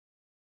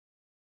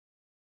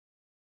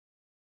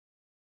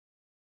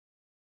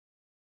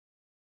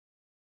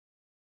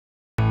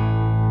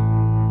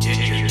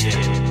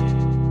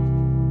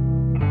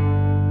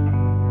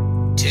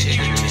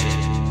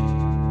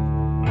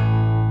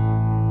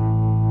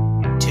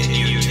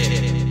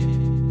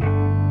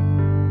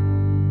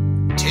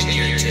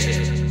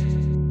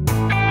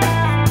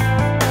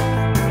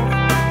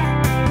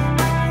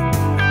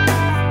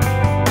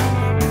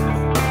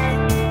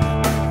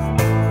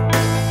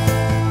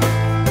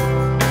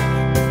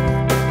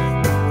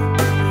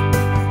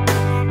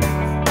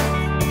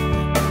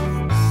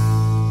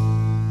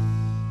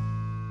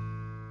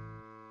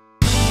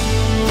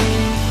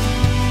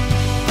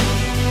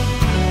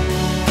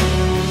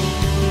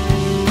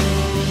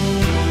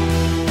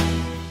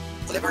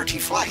Liberty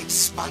Flight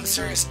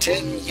sponsors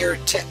 10-Year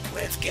Tip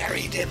with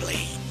Garry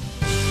Dibley.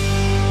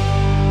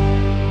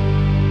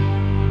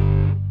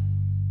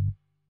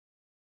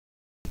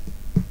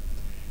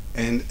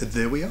 And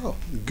there we are.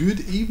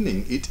 Good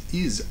evening. It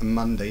is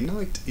Monday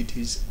night. It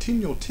is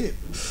 10-Year Tip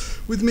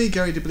with me,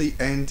 Garry Dibley,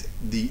 and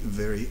the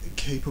very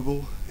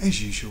capable,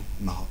 as usual,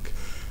 Mark.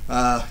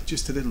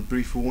 Just a little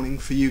brief warning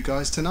for you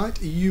guys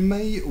tonight. You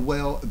may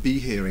well be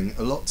hearing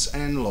lots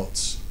and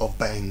lots of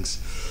bangs.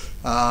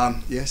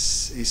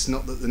 Yes, it's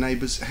not that the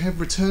neighbours have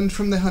returned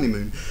from their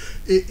honeymoon.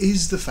 It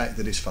is the fact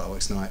that it's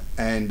fireworks night,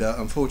 and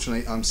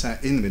unfortunately I'm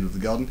sat in the middle of the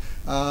garden,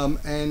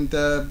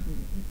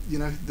 you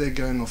know, they're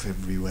going off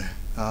everywhere.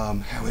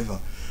 However,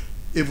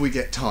 if we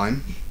get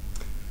time,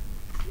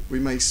 we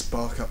may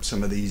spark up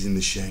some of these in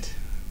the shed.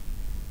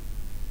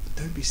 But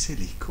don't be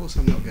silly, of course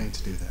I'm not going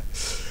to do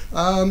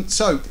that.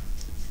 So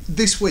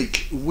this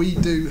week we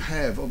do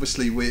have,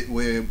 obviously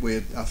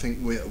I think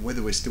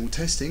whether we're still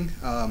testing,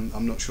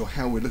 I'm not sure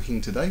how we're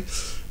looking today,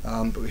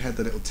 but we had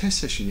the little test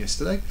session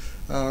yesterday,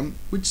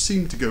 which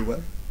seemed to go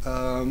well.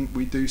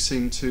 We do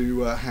seem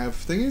to have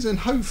things, and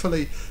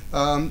hopefully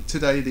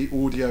today the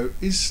audio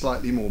is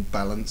slightly more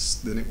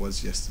balanced than it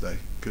was yesterday,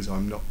 because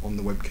I'm not on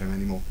the webcam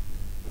anymore.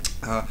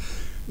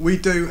 We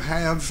do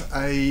have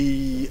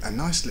a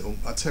nice little,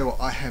 I tell you what,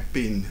 I have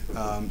been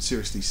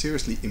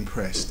seriously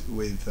impressed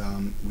with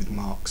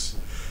Mark's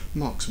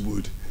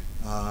wood.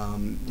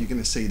 You're going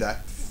to see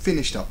that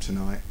finished up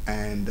tonight,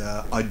 and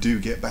I do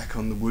get back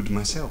on the wood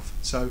myself.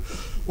 So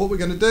what we're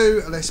going to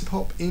do, let's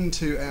pop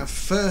into our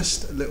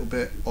first little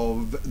bit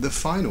of the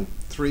final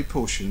 3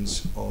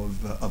 portions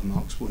of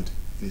Mark's wood.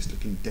 And it's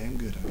looking damn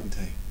good, I can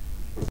tell you.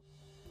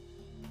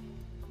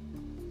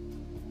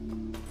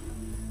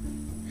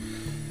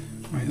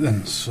 Right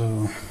then,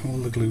 so all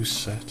the glue's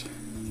set,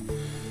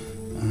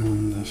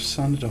 and I've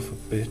sanded off a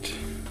bit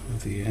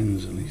of the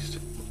ends at least,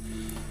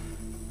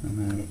 and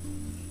now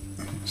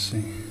let's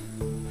see,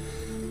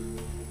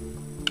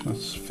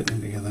 that's fitting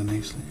together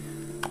nicely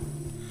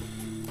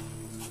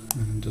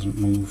and it doesn't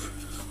move,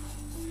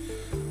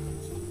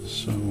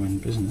 so we're in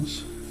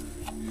business.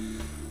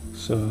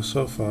 So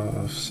far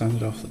I've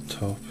sanded off the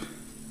top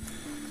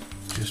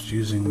just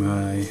using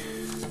my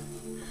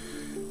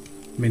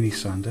mini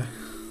sander,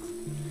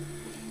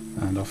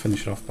 and I'll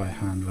finish it off by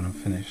hand when I'm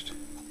finished.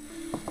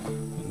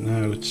 But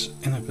now it's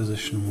in a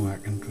position where I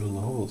can drill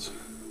the holes,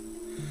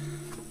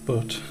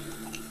 but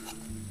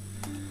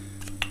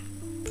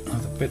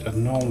the bit I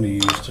normally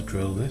use to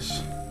drill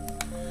this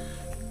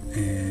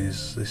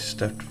is this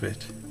stepped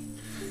bit,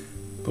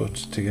 but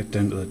to get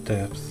down to the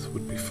depth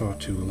would be far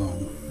too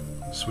long.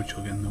 The switch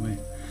will get in the way,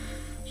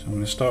 so I'm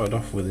going to start it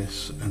off with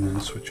this and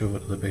then switch over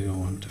to the bigger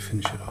one to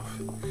finish it off.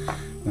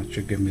 That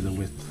should give me the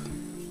width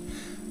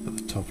at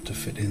the top to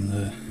fit in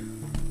the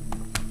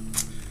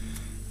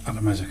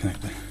atomizer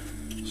connector.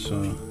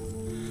 So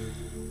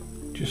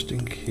just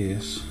in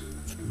case,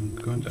 I'm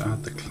going to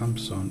add the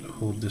clamps on to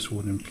hold this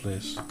wood in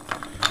place,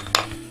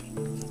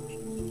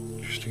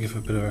 just to give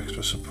a bit of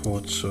extra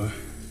support, so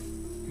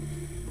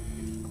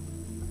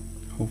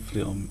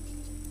hopefully it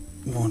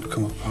won't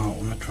come apart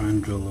when I try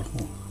and drill the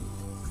hole.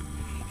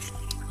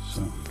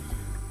 So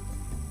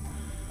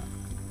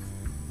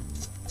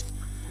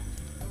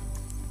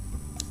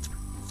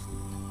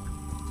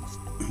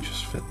and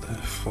just fit the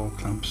 4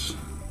 clamps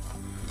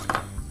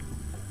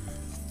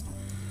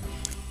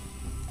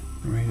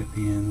right at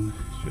the end,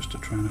 just to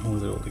try and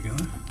hold it all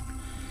together.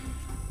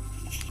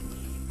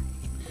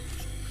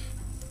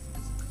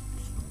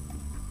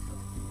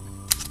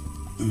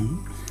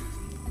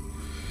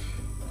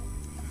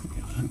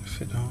 Get that to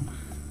fit on.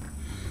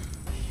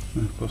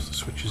 And of course the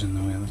switch is in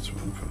the way, that's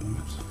what I'm problem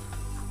with.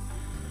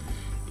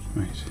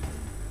 Right,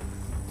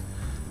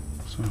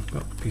 so I've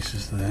got the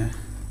pieces there,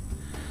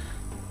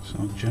 so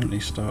I'll gently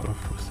start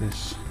off with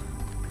this,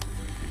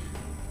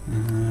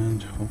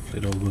 and hopefully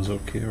it all goes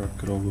okay, or it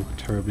could all go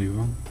terribly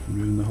wrong and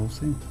ruin the whole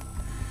thing.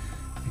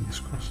 Fingers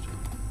crossed.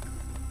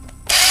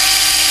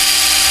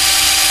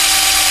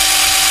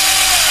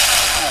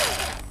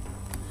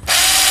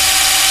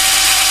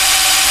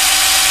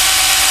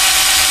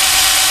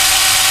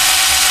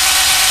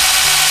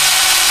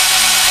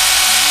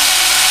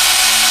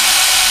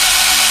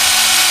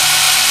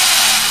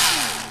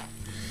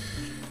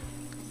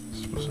 I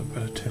suppose I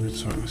better turn it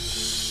so I can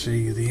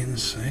see the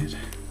inside.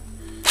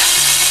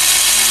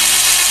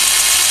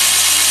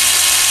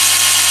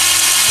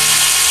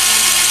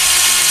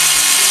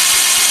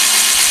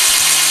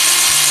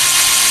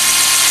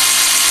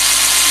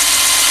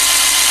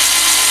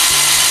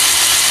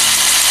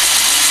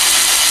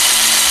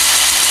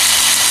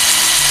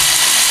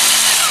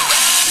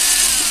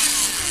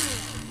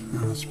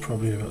 That's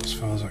probably about as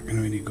far as I can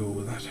really go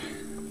with that.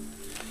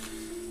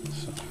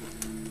 So,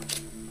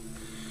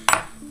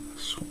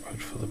 swap out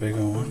for the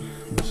bigger one.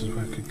 This is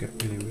where it could get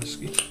really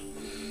risky.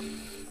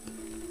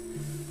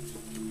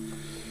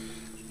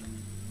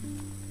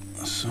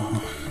 So,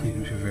 I need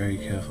to be very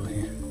careful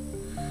here.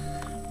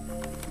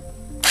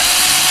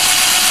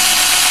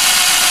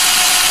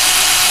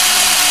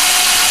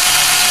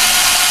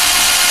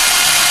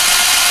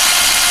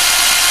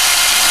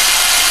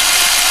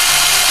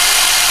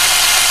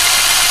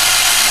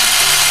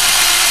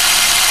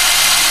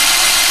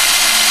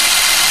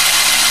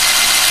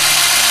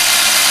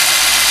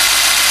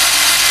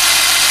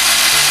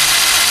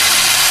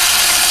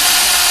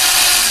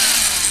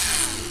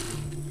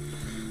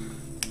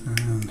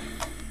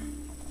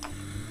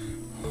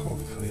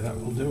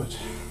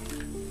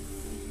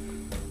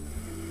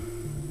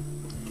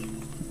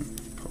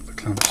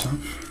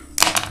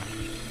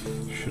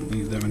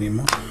 need them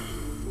anymore.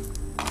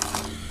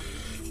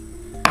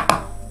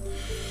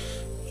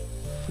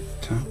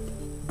 Tap,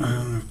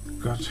 and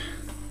I've got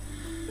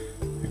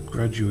a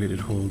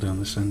graduated hole down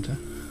the centre,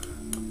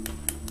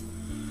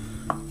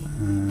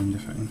 and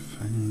if I can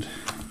find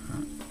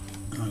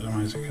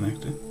why is it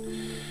connected?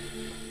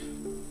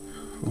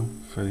 Oh,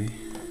 very,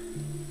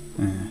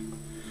 yeah.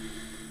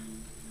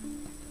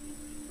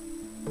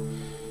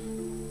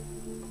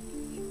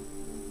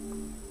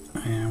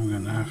 I am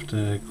going to have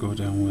to go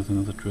down with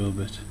another drill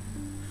bit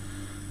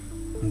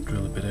and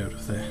drill a bit out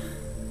of there.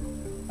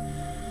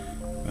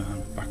 But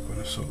I'm back when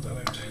I sort that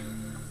out.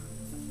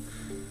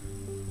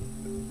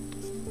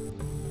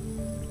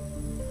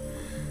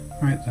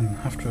 Right then,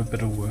 after a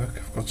bit of work,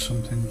 I've got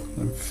something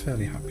that I'm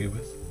fairly happy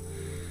with.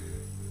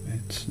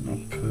 It's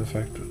not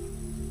perfect,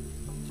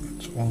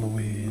 it's all the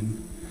way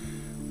in.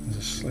 There's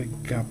a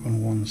slight gap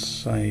on one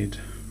side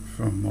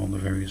from all the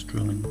various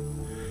drilling.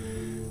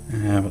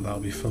 But that'll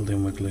be filled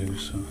in with glue,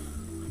 so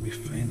it'll be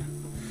fine.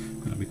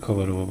 It'll be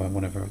covered over by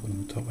whatever I've got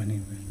on the top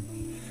anyway.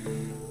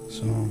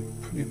 So I'm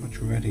pretty much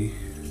ready.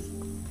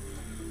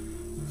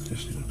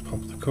 Just need to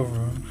pop the cover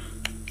on.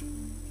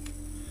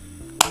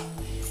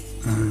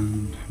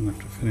 And I'm going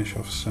to have to finish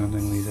off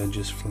sanding these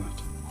edges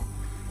flat.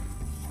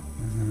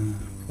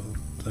 Well,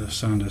 the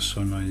sound is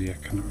so noisy I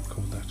cannot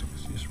record that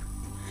because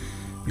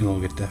you'll all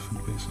get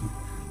deafened basically.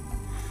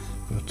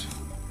 But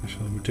I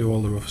shall do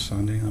all the rough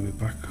sanding. I'll be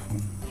back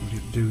when we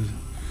do the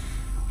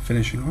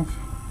finishing off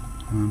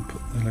and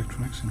put the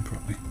electronics in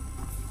properly.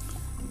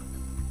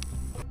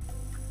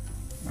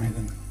 Right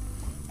then,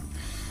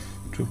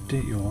 to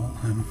update you all,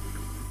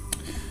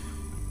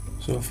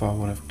 so far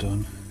what I've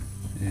done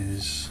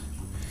is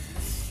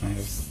I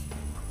have,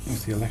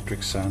 with the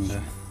electric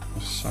sander,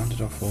 I've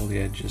sanded off all the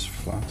edges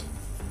flat,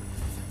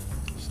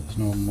 so there's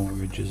no more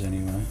ridges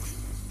anywhere,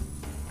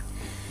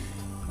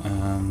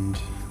 and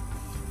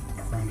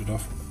I've rounded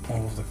off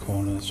all of the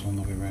corners on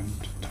the way around,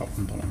 top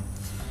and bottom,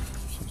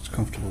 so it's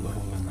comfortable to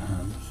hold in the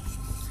hand.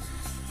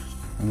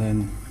 And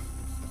then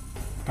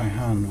by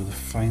hand with a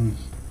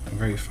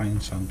very fine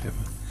sandpaper,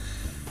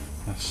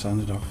 I've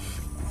sanded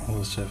off all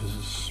the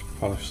surfaces,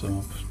 polished them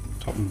up,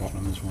 top and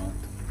bottom as well.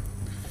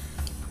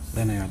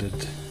 Then I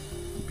added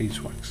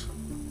beeswax,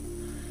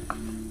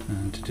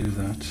 and to do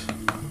that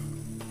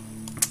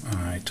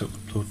I took the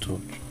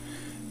blowtorch,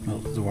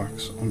 melted the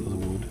wax onto the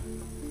wood,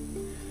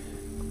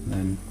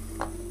 then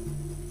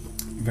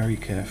very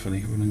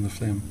carefully running the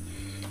flame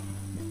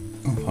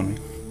upon me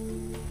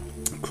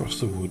across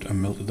the wood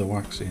and melted the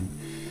wax in,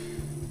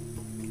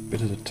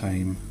 bit at a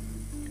time,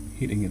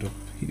 heating it up,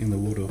 heating the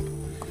wood up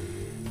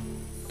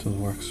till the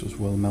wax was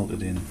well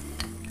melted in.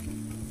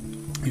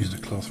 Used a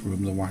cloth,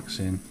 rub the wax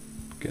in,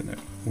 getting it,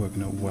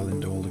 working it well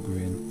into all the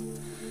grain,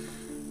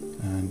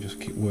 and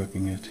just keep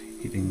working it,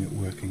 heating it,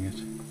 working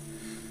it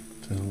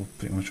till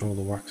pretty much all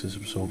the wax is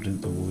absorbed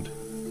into the wood.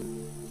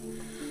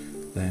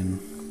 Then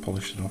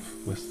polish it off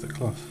with the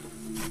cloth.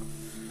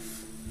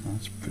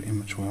 That's pretty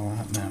much where I'm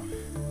at now.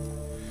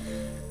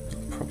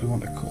 I'll probably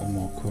want a couple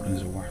more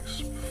coatings of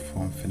wax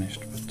before I'm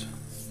finished, but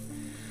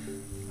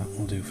that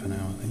will do for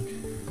now, I think.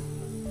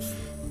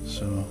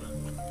 So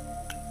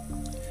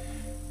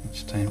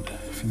it's time to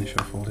finish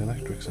off all the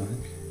electrics, I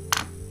think.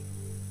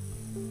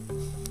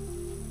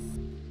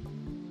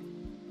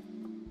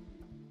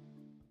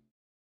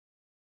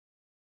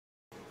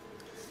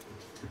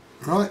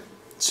 Right,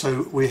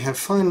 so we have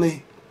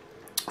finally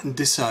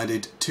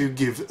decided to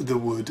give the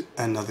wood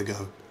another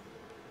go.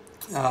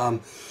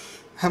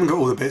 Haven't got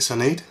all the bits I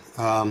need,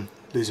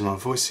 losing my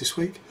voice this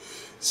week,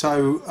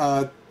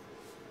 so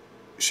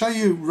show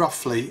you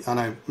roughly. I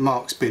know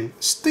Mark's been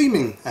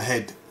steaming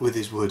ahead with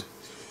his wood,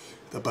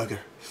 the bugger.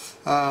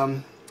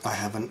 I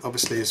haven't,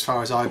 obviously. As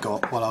far as I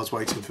got while I was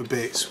waiting for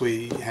bits,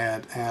 we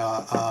had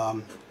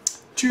our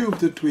tube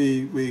that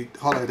we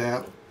hollowed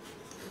out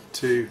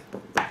to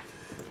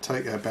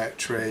take our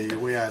battery.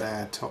 We had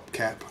our top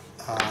cap.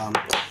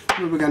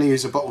 We were going to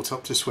use a bottle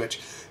top to switch.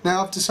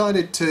 Now I've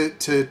decided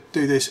to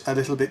do this a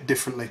little bit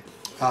differently.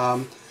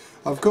 I've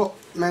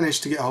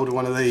managed to get hold of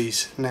one of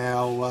these.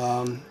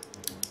 Now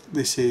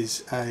this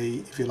is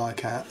if you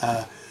like,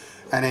 an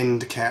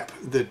end cap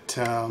that,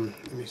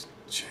 let me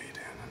show you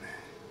down on there.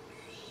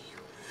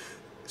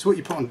 It's what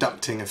you put on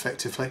ducting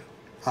effectively,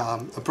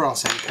 a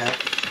brass end cap.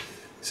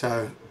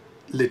 So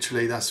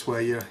literally that's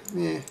where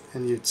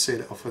and you'd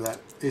seal it off with that.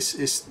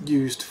 It's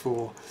used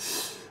for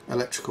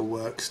electrical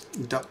works,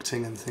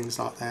 ducting and things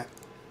like that.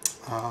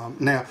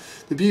 Now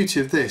the beauty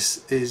of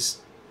this is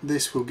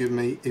this will give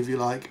me, if you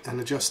like, an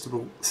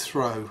adjustable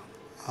throw,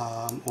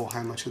 or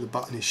how much of the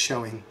button is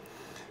showing.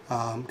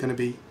 I'm going to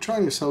be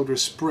trying to solder a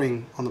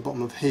spring on the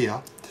bottom of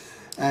here,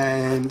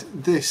 and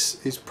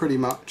this is pretty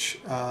much,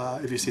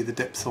 if you see the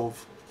depth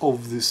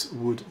of this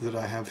wood that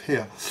I have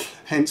here,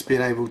 hence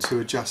being able to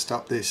adjust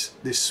up this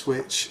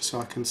switch so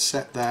I can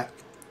set that,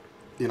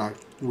 you know,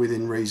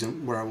 within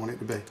reason where I want it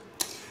to be.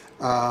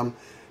 How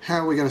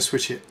are we going to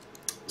switch it?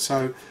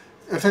 So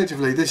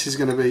effectively this is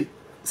going to be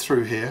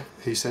through here,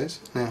 he says.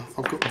 Now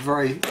I've got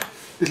very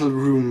little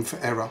room for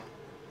error,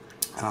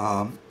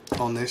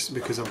 on this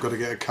because I've got to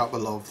get a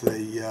couple of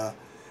the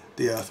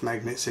earth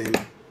magnets in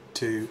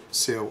to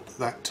seal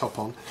that top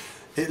on.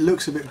 It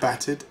looks a bit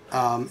battered,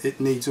 it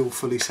needs all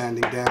fully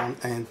sanding down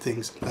and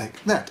things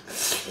like that.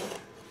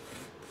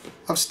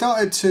 I've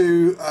started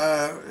to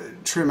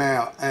trim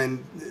out,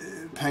 and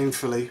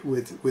painfully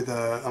with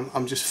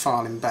I'm just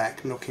filing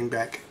back, knocking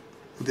back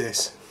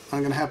this. I'm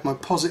going to have my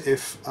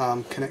positive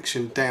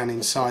connection down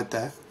inside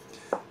there,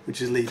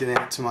 which is leading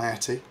out to my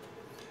ATI.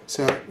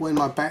 So when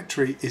my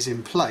battery is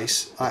in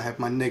place, I have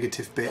my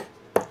negative bit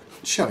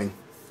showing.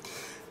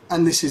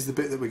 And this is the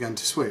bit that we're going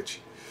to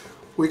switch.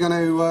 We're going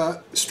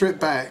to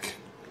strip back,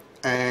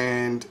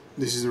 and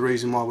this is the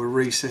reason why we're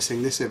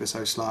recessing this ever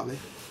so slightly.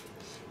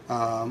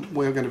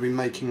 We're going to be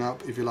making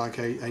up, if you like,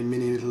 a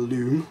mini little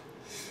loom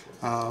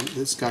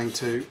that's going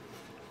to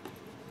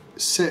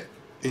sit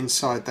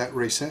inside that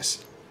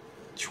recess,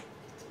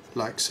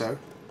 like so.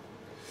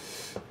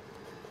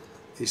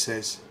 He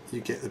says,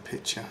 you get the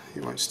picture,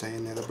 it won't stay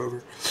in there, the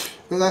bugger.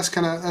 But that's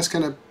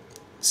gonna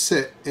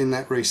sit in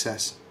that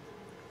recess.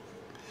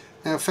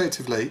 Now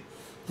effectively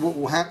what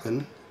will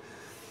happen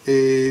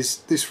is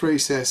this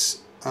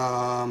recess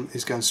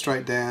is going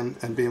straight down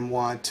and being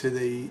wired to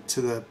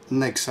the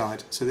neg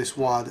side. So this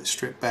wire that's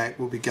stripped back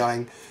will be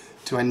going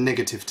to a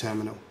negative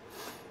terminal.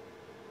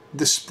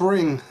 The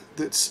spring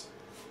that's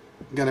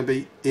going to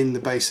be in the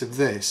base of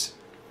this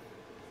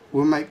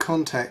will make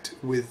contact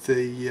with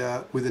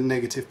the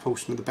negative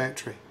portion of the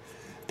battery.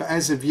 But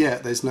as of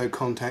yet, there's no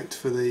contact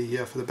for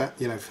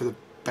the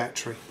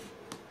battery.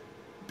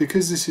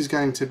 Because this is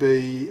going to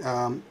be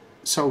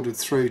soldered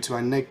through to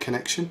a neg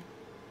connection.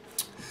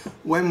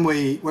 When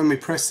we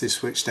press this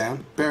switch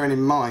down, bearing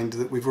in mind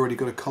that we've already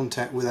got a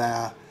contact with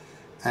our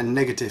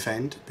negative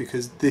end,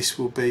 because this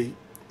will be,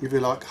 if you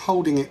like,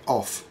 holding it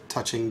off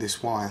touching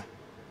this wire.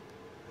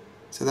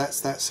 So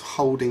that's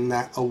holding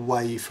that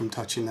away from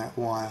touching that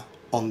wire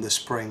on the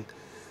spring.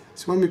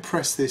 So when we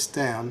press this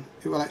down,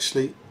 it will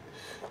actually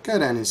go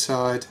down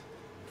inside,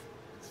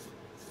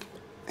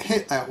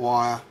 hit that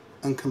wire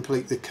and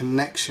complete the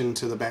connection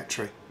to the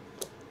battery.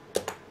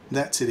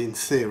 That's it in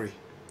theory.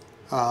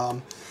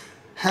 How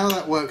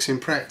that works in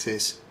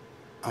practice,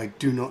 I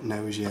do not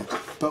know as yet.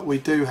 But we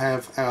do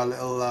have our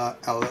little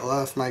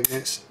earth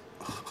magnets.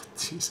 Oh,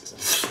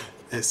 Jesus,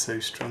 they're so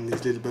strong,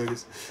 these little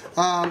buggers.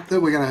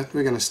 That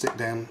we're gonna stick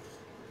down.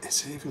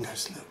 It even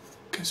goes, look,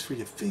 goes through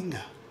your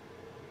finger.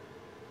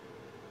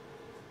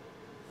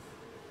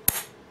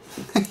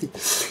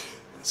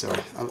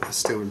 Sorry, I've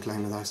still been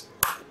playing with those.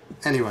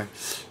 Anyway,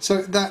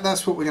 so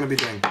that's what we're going to be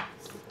doing,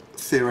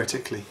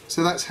 theoretically.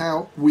 So that's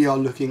how we are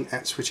looking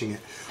at switching it.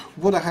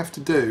 What I have to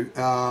do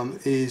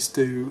is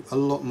do a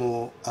lot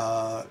more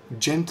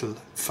gentle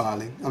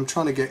filing. I'm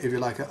trying to get, if you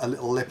like, a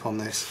little lip on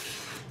this,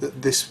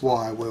 that this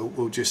wire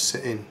will just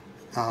sit in.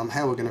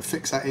 How we're going to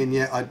fix that in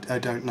yet, I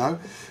don't know.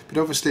 But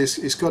obviously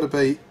it's got to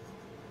be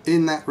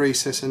in that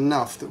recess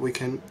enough that we've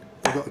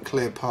got a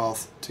clear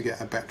path to get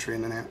our battery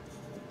in and out.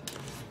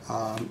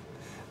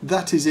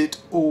 That is it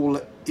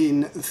all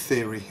in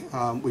theory.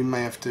 We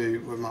might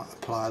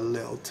apply a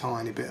little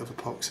tiny bit of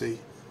epoxy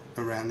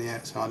around the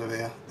outside of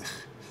here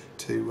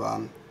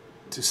to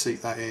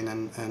seat that in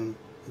and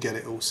get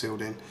it all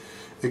sealed in.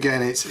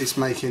 Again, it's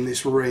making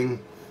this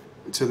ring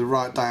to the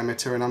right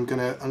diameter, and I'm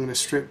gonna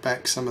strip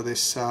back some of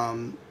this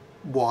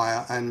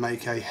wire and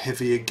make a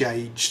heavier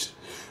gauged.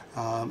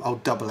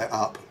 I'll double it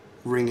up,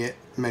 ring it,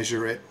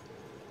 measure it,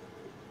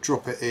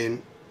 drop it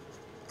in,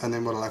 and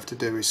then what I'll have to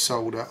do is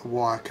solder a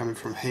wire coming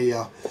from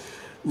here,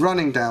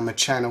 running down the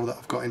channel that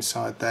I've got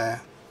inside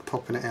there,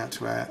 popping it out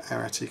to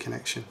our ATI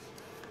connection.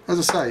 As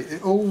I say,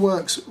 it all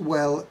works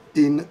well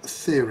in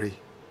theory.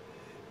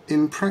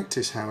 In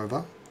practice,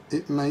 however,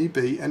 it may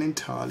be an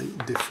entirely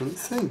different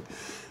thing.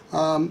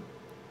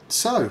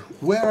 So,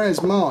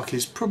 whereas Mark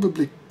is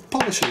probably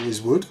polishing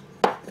his wood,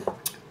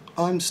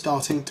 I'm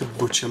starting to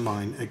butcher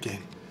mine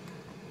again.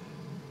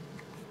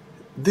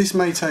 This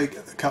may take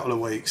a couple of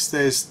weeks.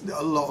 There's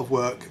a lot of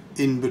work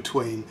in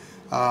between.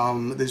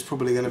 There's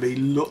probably going to be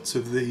lots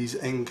of these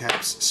end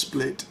caps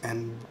split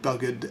and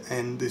buggered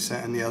and this,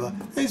 that and the other.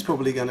 There's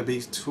probably going to be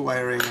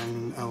swearing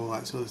and all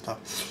that sort of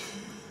stuff.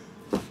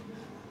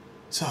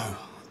 So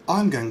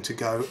I'm going to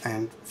go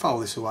and file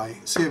this away,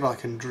 see if I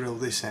can drill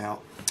this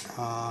out,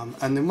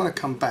 and then when I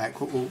come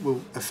back, what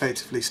we'll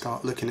effectively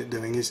start looking at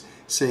doing is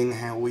seeing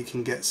how we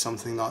can get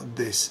something like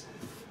this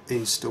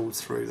installed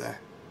through there.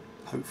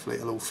 Hopefully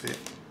it'll all fit.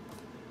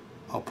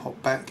 I'll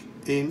pop back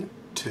in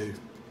to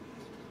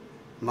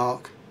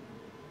Mark,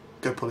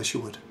 go polish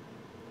your wood.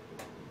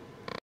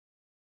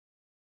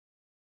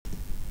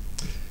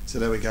 So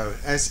there we go.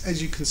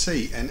 As you can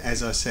see, and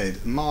as I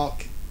said,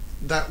 Mark,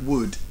 that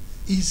wood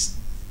is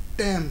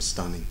damn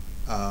stunning.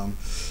 I'm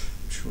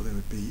sure there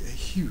would be a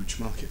huge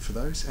market for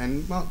those,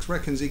 and Mark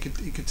reckons he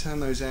could turn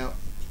those out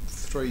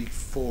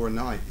 3-4 a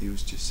night. He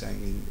was just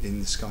saying in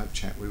the Skype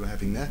chat we were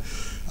having there.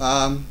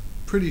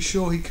 Pretty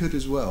sure he could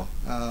as well.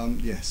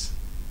 Yes,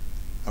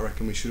 I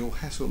reckon we should all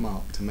hassle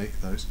Mark to make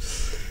those.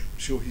 I'm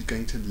sure he's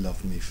going to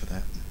love me for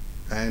that.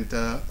 And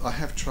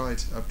I've tried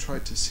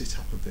to sit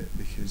up a bit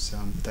because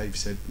Dave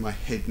said my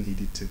head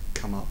needed to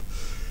come up.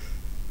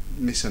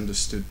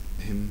 Misunderstood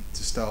him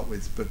to start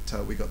with, but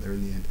we got there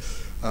in the end.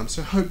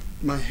 So I hope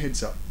my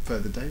head's up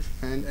further, Dave.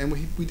 And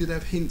we did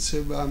have hints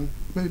of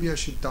maybe I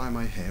should dye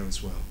my hair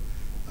as well.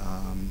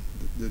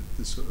 The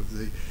sort of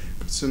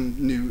some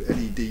new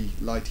LED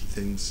lighty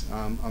things.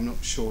 I'm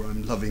not sure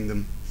I'm loving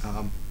them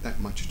that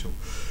much at all.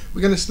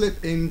 We're going to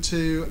slip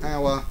into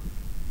our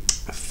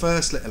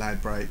first little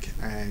ad break,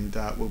 and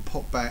we'll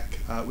pop back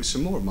with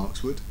some more of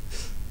Mark's Wood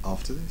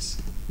after this.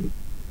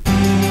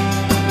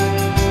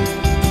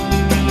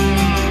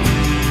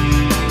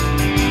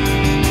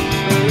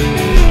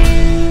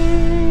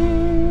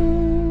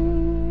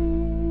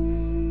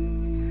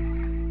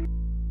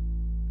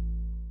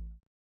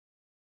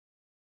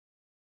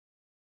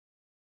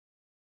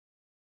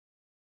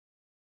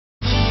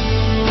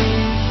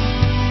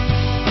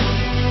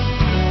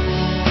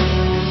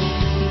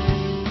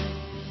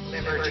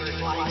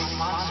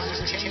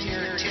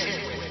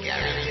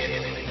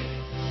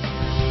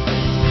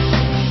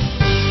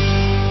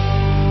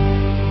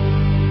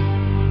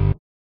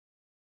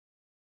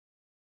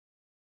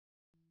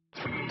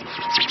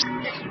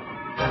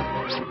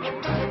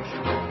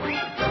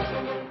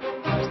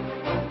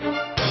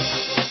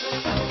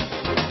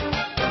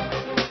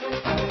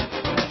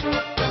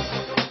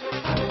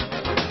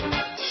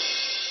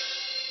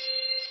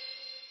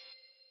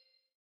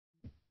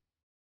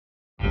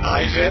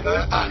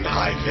 iWeber and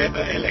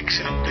iWeber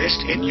Elixir,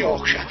 based in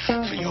Yorkshire,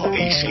 for your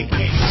e-cig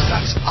needs.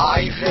 That's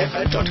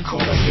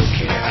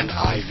iWeber.co.uk and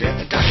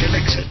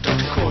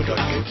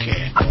iWeber-elixir.co.uk.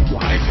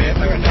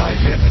 iWeber and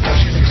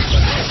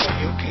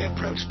iWeber-elixir.co.uk,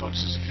 proud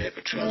sponsors of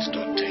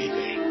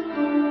VaporTrails.tv.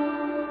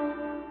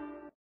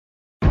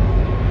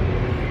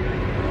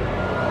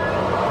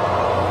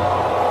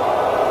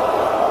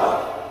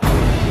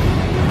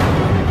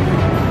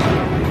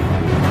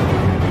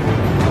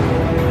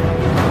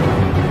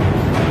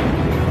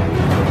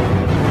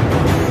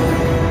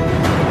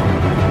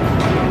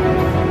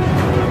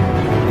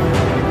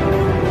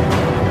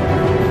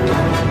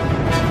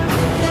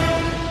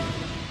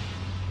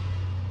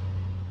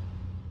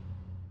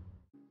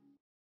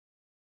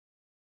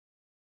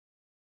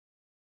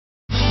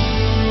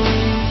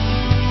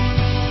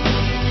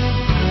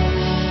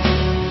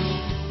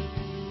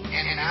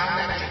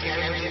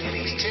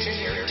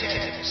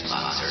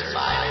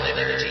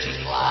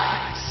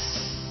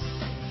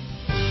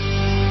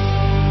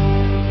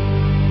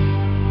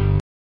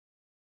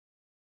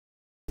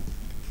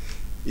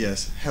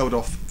 Yes, held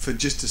off for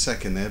just a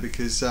second there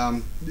because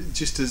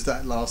just as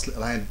that last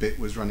little ad bit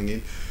was running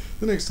in,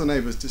 the next door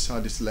neighbours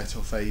decided to let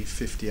off a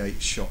 58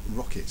 shot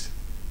rocket.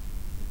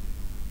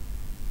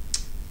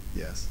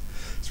 Yes,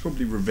 it's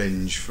probably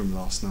revenge from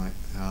last night,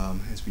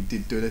 as we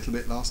did do a little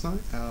bit last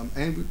night,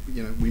 and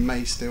we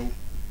may still,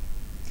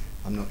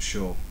 I'm not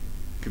sure,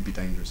 could be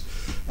dangerous.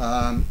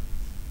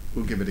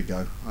 We'll give it a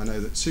go. I know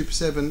that Super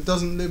 7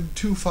 doesn't live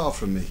too far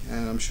from me,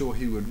 and I'm sure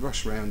he would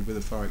rush around with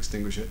a fire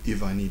extinguisher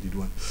if I needed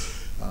one.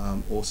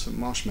 Or some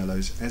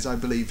marshmallows, as I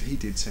believe he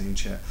did say in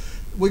chat.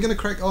 We're going to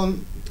crack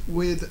on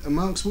with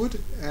Mark's Wood,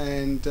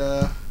 and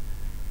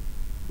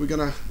we're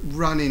going to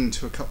run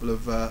into a couple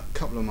of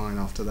mine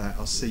after that.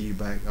 I'll see you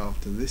back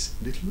after this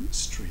little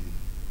string.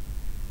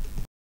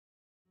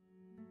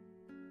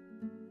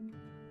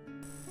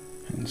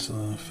 And so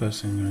the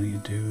first thing I'm going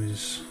to do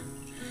is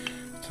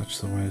attach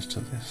the wires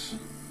to this,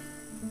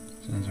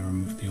 since I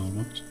removed the old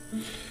ones.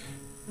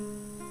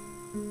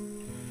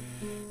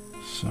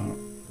 So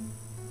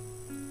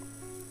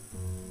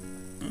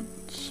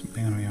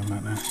being on my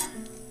mat now,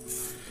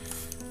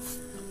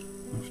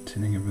 of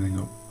tinning everything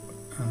up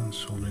and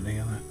soldering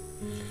together.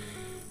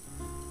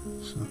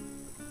 So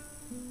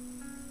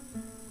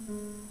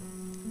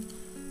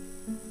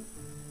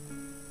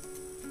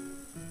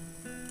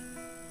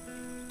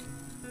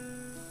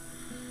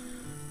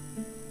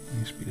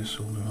nice bit of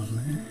solder on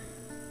there.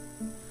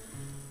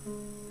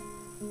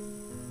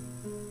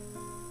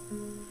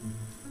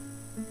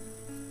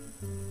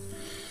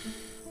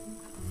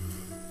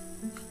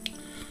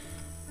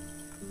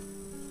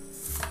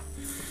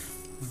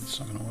 It's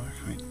not going to work,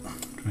 right?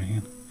 Try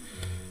again.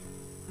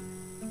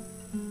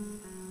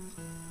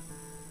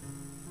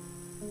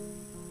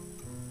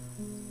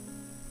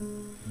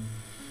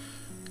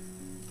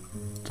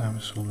 Dab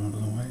of solder onto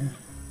the wire.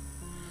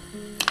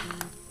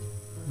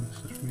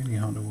 This is really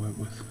hard to work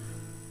with.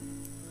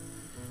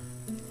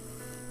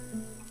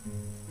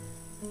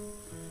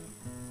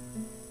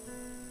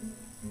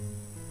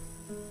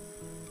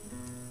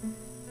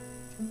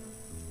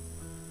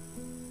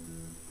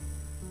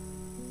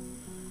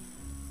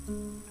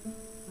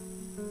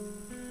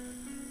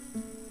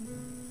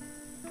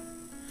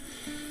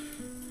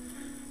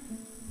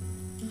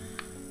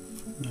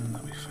 And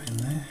that'll be fine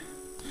there.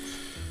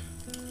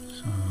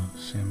 So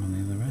same on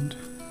the other end.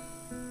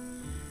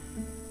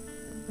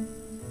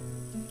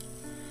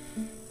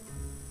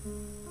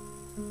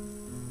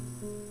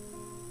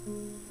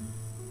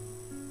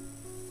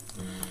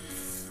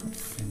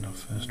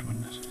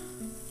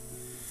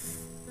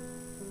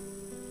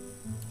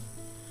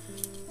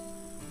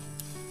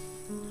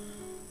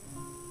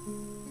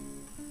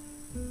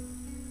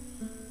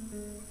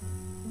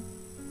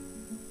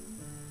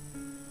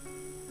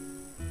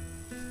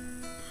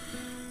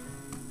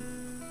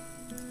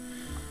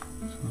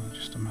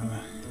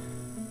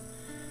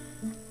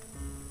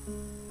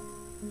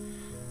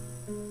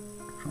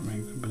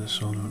 bit of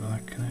solder to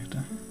that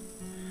connector.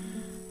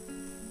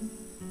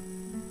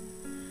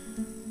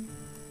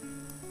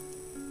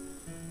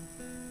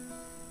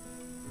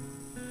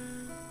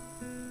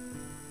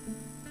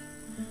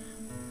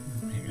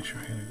 Making sure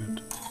I get a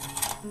good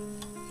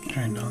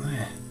grind on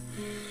there.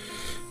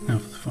 Now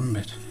for the fun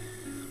bit.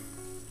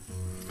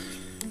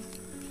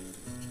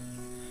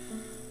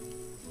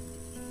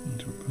 And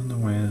to run the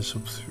wires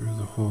up through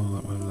the hole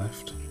that we've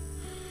left.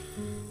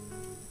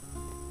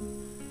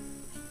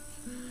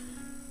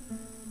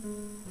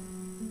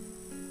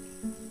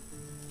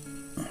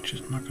 Which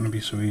is not going to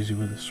be so easy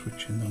with the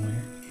switch in the way.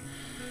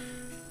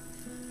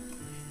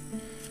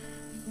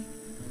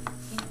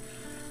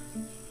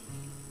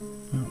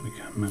 Well, we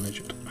can't manage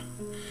it.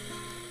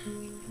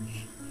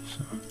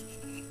 So.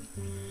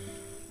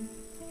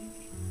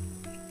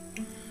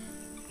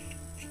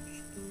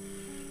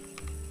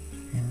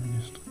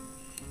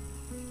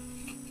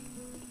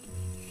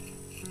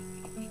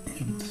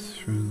 In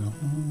through the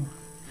hole.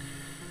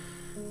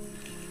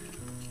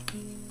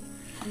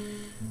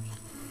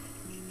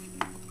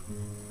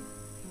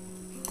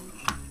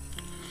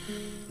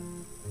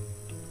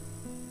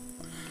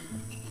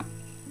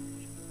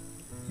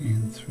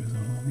 In through the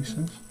hole, he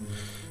says.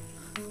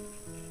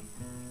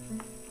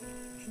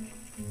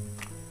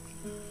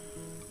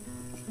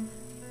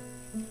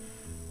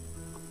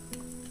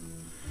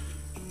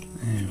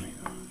 There we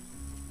go.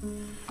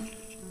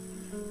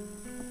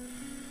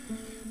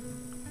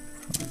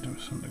 Probably do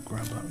something to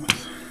grab that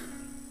with.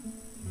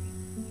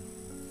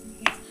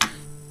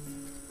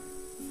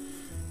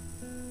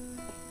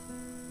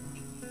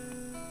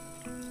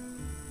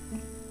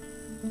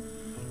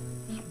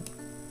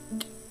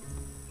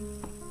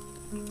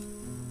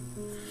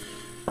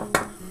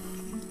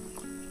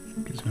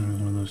 It's going to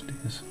be one of those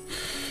days.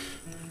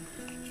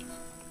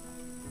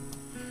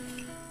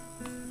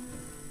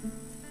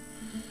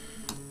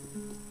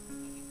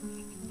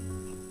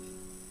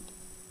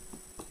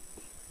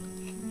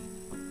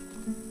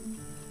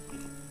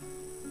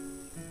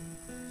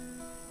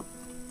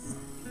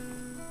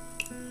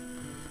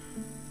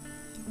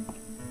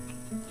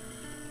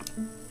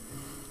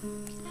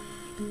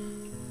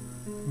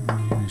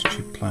 These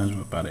cheap pliers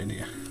were a bad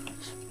idea.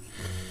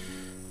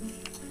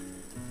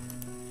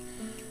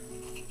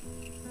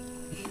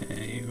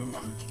 There you go.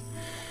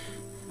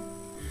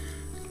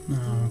 No,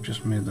 I've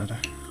just made that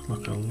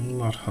look a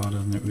lot harder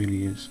than it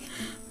really is.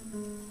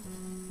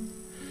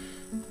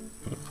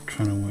 But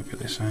trying to work at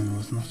this angle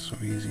is not so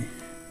easy.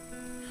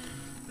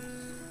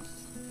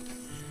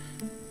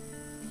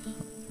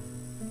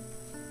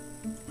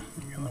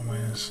 Get the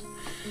wires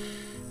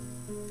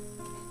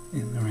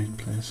in the right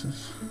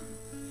places.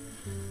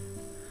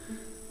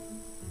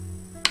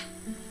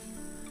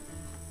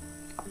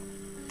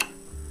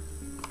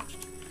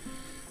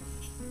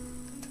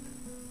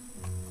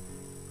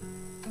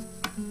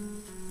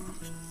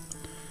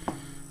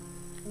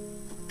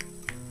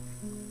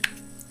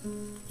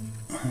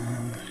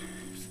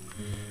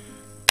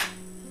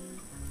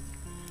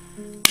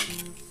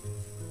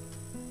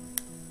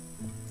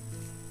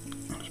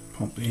 Just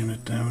pop the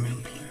unit down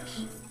in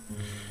place.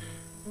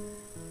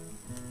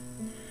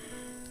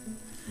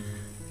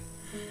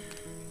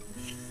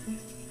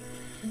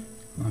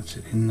 That's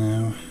it in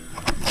now.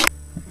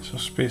 So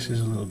space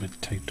is a little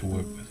bit tight to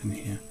work with in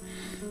here.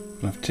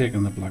 But I've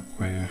taken the black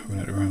wire, run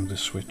it around the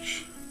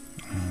switch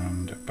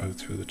and about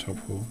through the top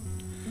hole.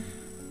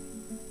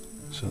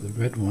 So the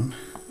red one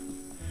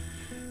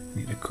I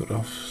need to cut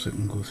off so it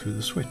can go through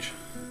the switch.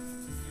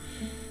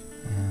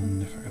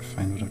 And if I can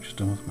find what I've just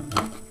done with my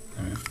knife.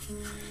 There we go.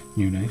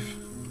 New knife,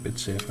 a bit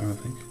safer I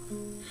think.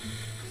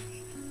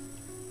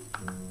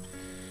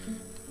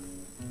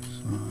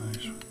 So I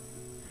just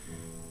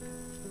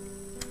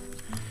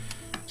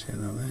take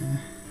that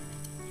there.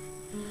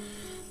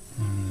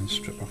 And then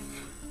strip off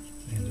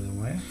the end of the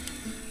wire.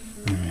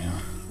 There we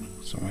are.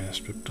 So wire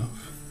stripped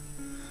off.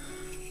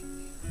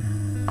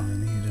 And I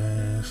need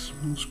a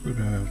small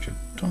screwdriver which I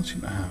don't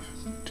seem to have.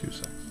 2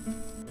 seconds.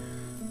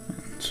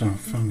 And so I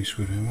found my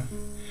screwdriver.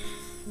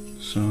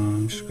 So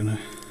I'm just gonna,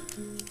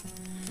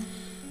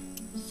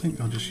 I think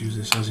I'll just use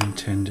this as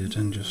intended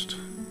and just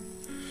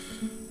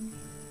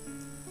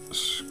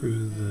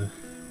screw the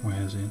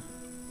wires in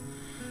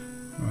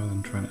rather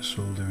than trying to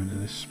solder into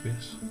this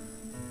space.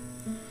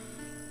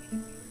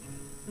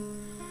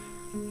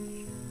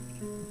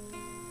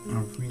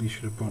 I really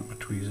should have bought my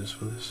tweezers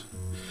for this.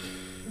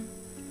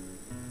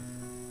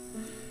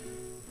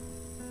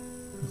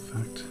 In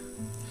fact,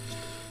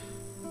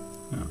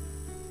 no,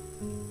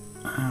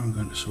 I'm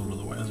going to solder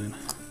the wires in.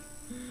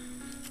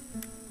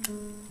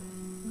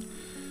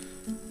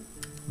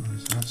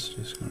 That's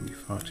just going to be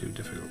far too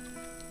difficult.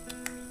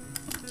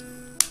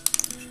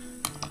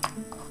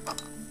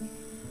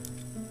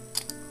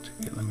 To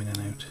get them in and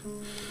out.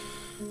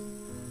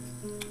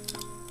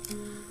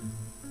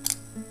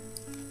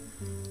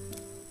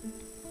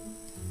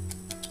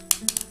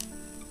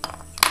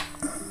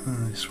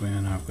 And this way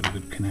I know I've got a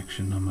good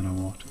connection no matter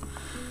what.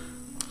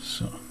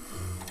 So.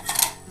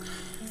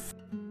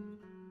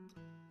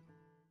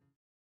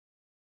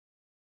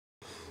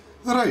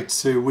 Right, Right,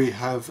 so we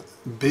have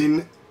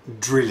been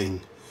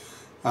drilling.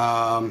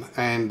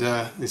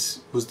 This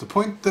was the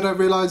point that I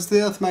realised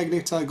the earth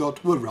magnets I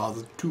got were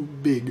rather too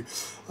big,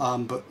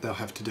 but they'll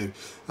have to do.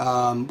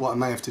 What I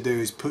may have to do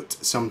is put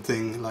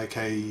something like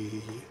a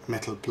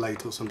metal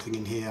plate or something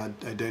in here.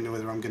 I don't know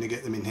whether I'm going to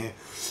get them in here.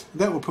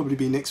 That will probably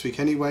be next week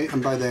anyway,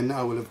 and by then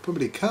I will have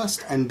probably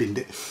cast and binned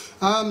it.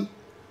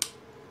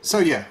 So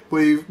yeah,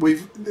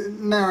 we've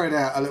narrowed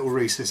out a little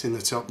recess in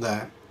the top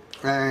there,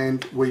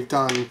 and we've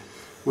done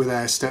with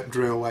our step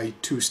drill a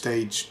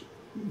 2-stage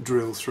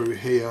drill through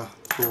here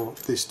for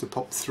this to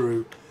pop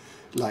through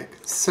like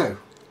so.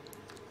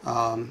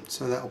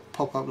 So that'll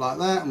pop up like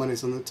that, and when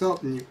it's on the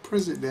top and you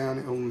press it down,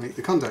 it will make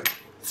the contact,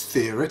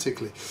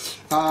 theoretically.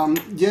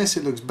 Yes,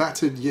 it looks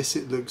battered, yes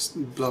it looks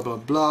blah blah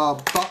blah,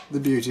 but the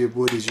beauty of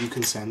wood is you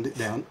can sand it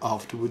down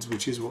afterwards,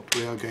 which is what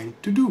we are going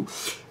to do,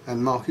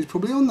 and Mark is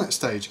probably on that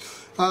stage.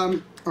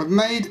 I've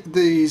made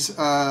these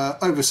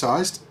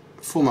oversized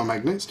for my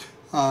magnets,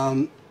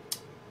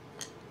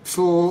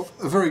 for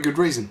a very good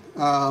reason,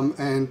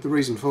 and the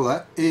reason for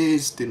that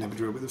is didn't have a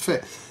drill bit that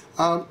fit.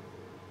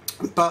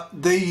 But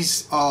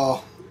these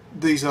are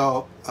you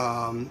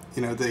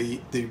know,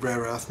 the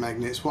rare earth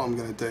magnets. What I'm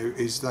going to do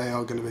is they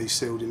are going to be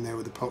sealed in there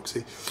with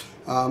epoxy.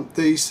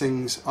 These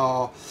things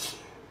are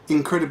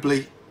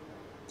incredibly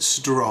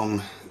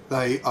strong.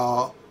 They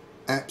are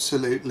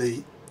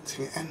absolutely,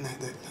 and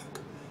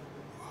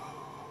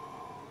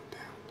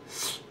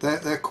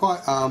they're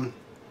quite.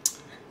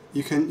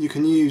 You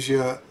can use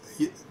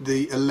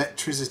the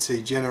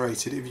electricity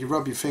generated if you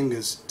rub your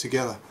fingers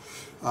together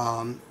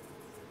and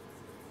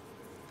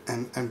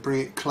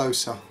bring it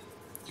closer.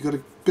 You've got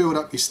to build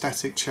up your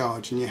static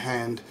charge in your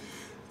hand,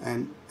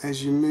 and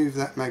as you move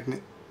that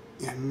magnet,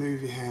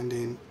 move your hand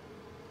in,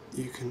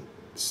 you can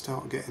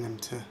start getting them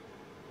to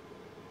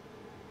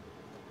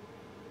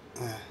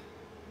there.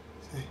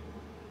 See?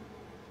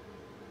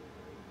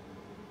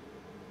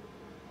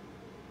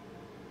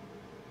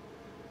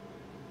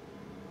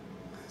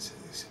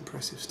 It's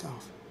impressive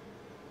stuff.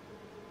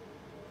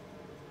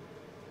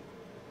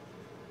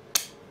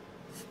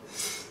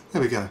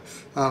 There we go.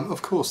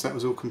 Of course that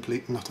was all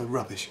complete and utter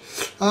rubbish.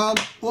 What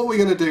are we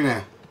going to do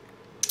now?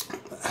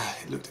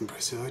 It looked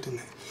impressive though,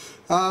 didn't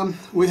it?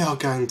 We are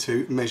going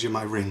to measure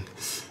my ring.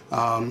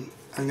 I'm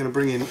going to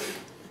bring in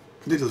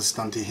little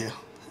stunty here.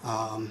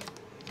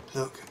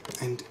 Look,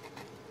 and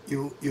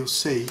you'll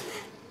see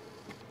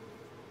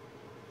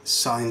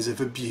signs of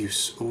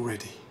abuse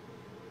already.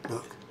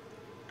 Look,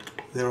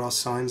 there are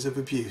signs of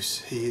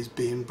abuse. He is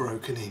being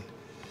broken in.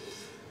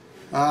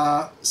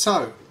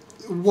 So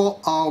what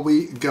are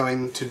we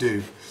going to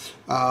do?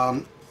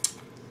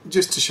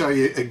 Just to show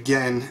you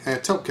again, our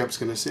top cap's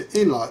going to sit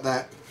in like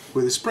that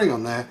with a spring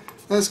on there.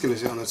 That's going to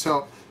sit on the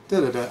top,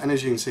 and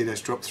as you can see,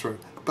 that's dropped through.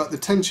 But the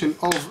tension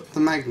of the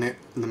magnet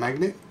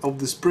of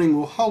the spring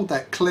will hold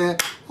that clear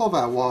of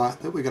our wire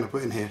that we're going to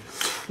put in here.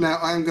 Now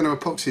I am going to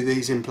epoxy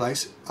these in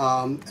place,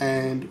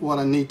 and what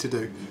I need to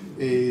do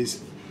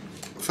is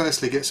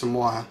firstly get some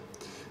wire,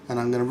 and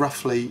I'm going to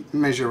roughly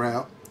measure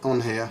out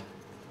on here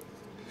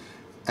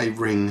a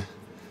ring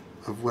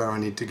of where I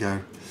need to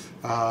go.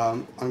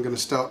 I'm going to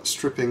start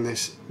stripping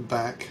this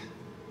back,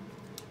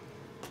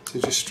 so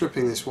just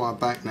stripping this wire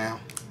back now.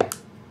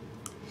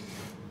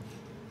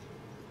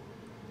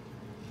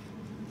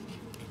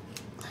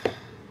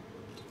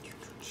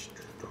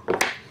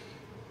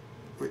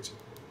 Which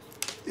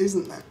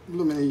isn't that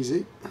blooming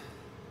easy,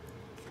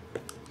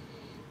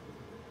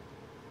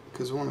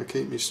 because I want to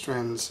keep my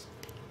strands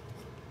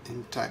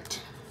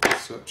intact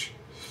as such.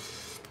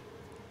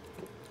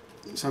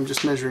 So I'm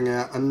just measuring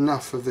out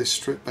enough of this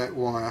stripped back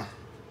wire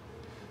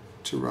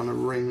to run a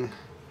ring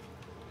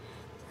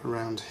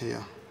around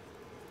here.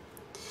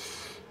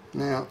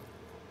 Now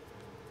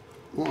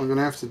what I'm going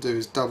to have to do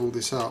is double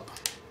this up.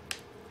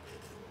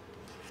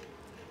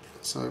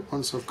 So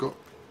once I've got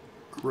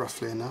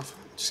roughly enough,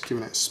 just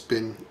giving it a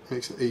spin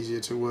makes it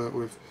easier to work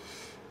with.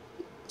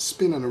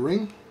 Spin and a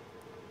ring.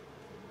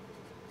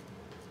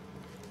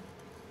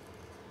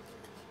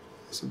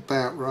 That's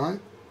about right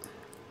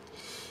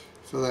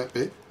for that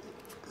bit.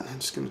 I'm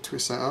just going to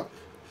twist that up.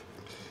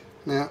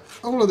 Now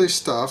all of this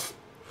stuff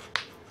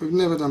we've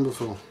never done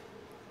before.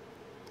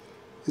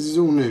 This is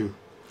all new.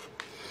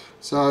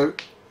 So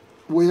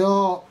we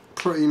are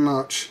pretty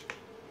much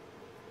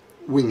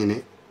winging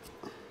it,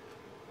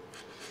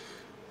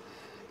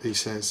 he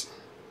says.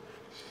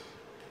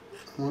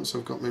 Once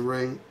I've got my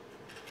ring,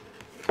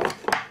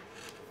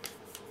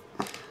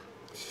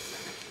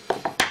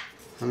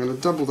 I'm going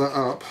to double that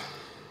up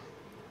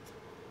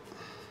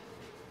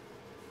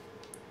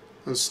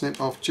and snip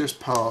off just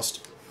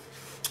past.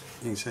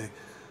 You can see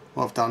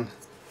what I've done.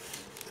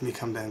 Let me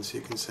come down so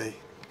you can see.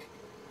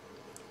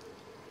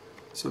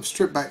 So I've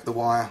stripped back the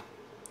wire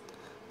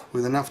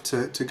with enough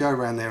to go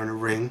around there in a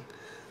ring,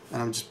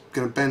 and I'm just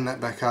going to bend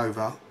that back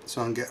over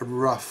so I can get a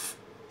rough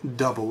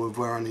double of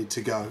where I need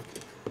to go,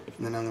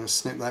 and then I'm going to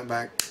snip that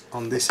back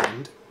on this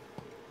end.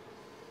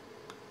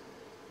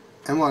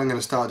 And what I'm going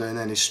to start doing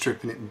then is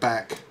stripping it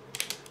back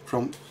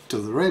from the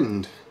other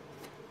end.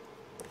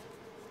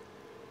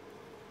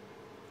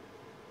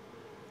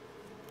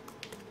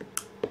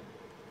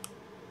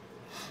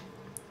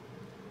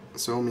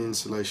 So all my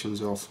insulation's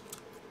off.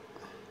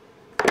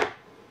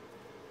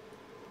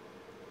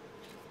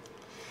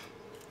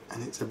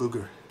 And it's a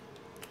booger.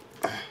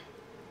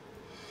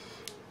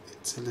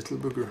 It's a little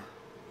booger.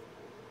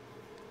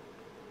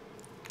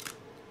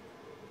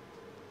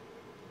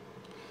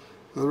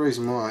 The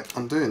reason why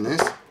I'm doing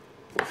this,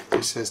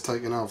 it says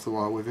taking half the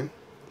wire with him.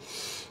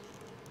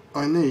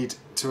 I need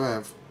to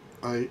have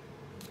a,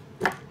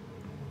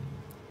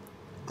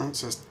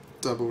 once that's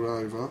doubled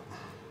over,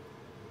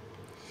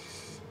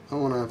 I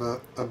want to have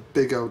a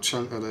big old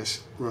chunk of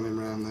this running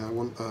around there. I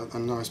want a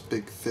nice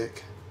big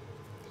thick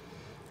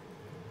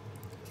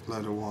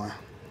load of wire.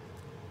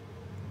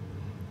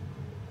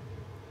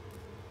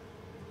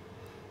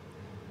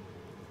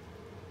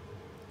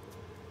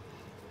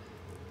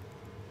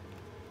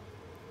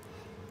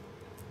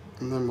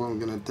 And then what I'm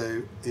going to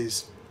do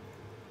is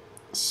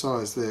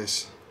size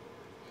this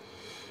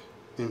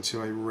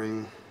into a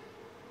ring-ish.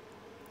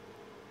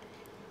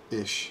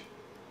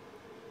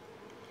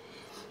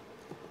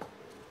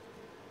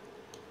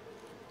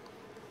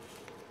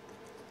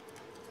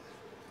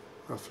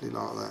 Roughly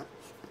like that.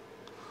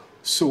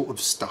 Sort of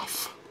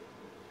stuff.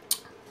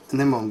 And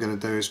then what I'm going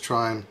to do is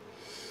try and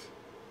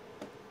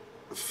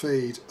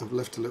feed. I've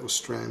left a little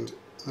strand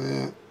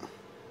there.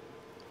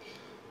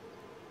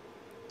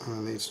 And I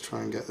need to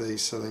try and get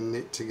these so they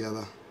knit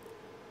together.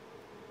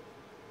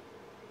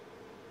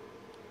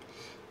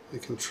 We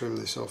can trim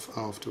this off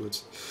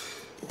afterwards.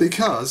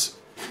 Because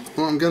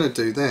what I'm going to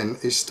do then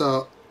is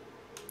start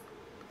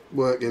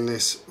working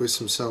this with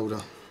some solder.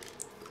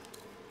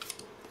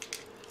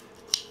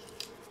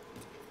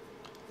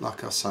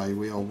 Like I say,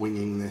 we are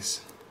winging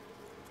this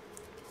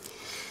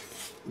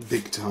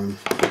big time.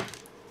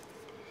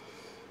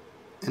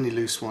 Any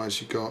loose wires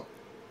you got,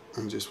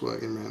 I'm just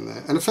working around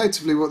there. And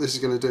effectively what this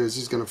is going to do is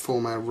it's going to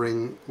form our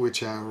ring,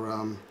 which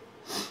our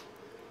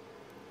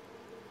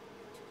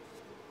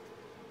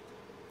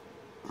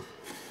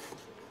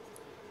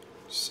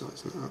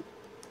size it up,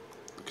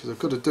 because I've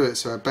got to do it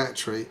so our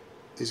battery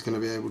is going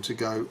to be able to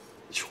go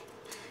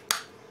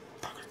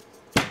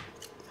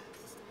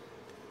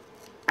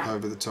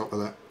over the top of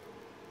that.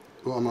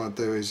 What I might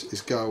do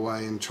is go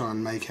away and try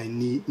and make a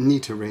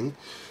neater ring,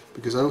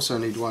 because I also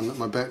need one that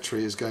my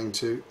battery is going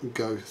to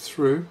go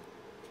through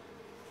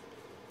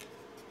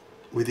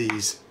with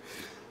ease.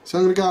 So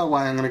I'm going to go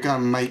away, I'm going to go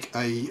and make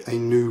a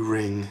new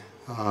ring,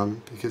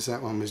 because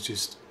that one was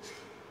just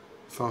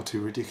far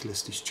too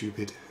ridiculously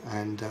stupid,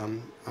 and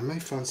I may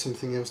find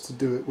something else to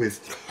do it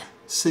with.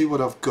 See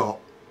what I've got,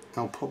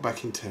 I'll pop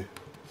back in two.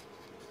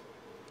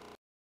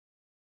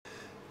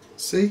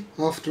 See,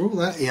 after all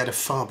that he had a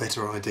far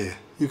better idea.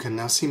 You can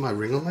now see my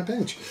ring on my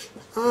bench.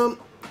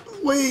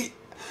 We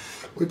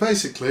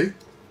basically,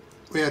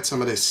 we had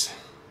some of this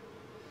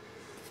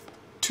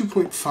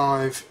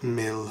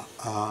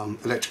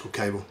 2.5mm electrical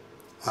cable,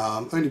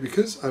 only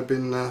because I've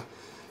been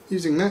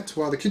using that to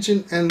wire the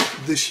kitchen and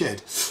the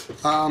shed.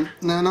 Now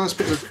a nice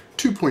bit of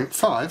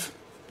 2.5,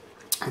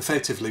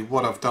 effectively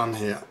what I've done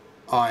here,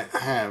 I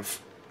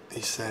have,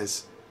 he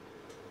says,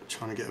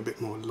 trying to get a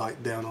bit more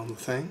light down on the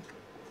thing.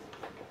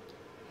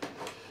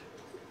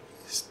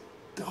 It's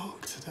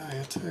dark today,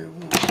 I tell you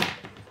what,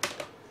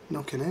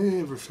 knocking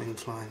everything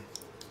flying.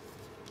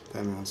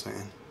 Bear me 1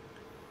 second.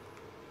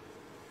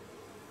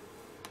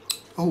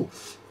 Oh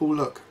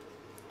look,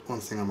 one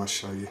thing I must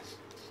show you.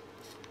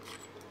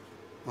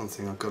 One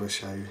thing I've got to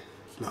show you.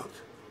 Look.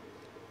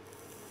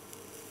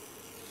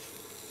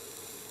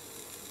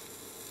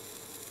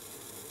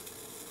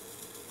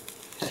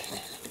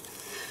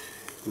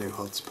 New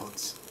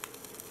hotspots.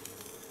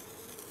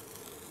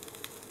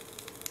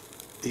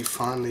 He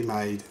finally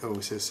made, oh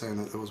it says saying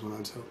that there was one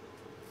on top.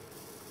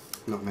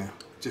 Not now,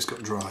 just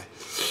got dry.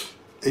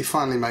 He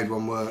finally made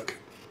one work.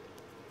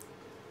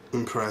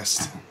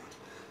 Impressed.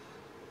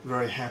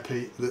 Very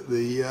happy that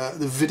the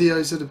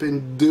videos that have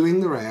been doing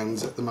the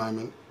rounds at the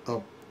moment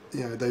are,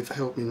 you know, they've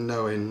helped me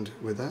no end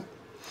with that.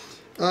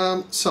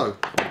 So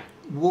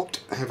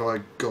what have I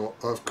got?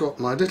 I've got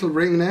my little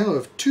ring now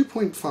of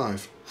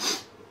 2.5.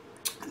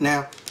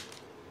 Now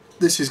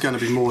this is going to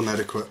be more than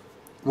adequate.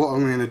 What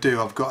I'm going to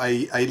do, I've got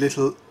a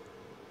little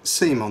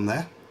seam on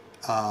there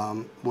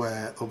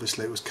where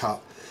obviously it was cut,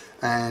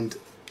 and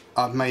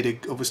I've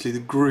made obviously the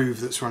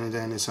groove that's running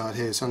down inside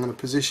here, so I'm going to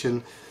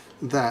position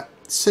that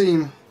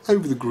seam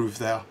over the groove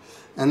there,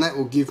 and that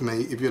will give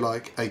me, if you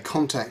like, a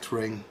contact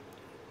ring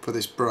for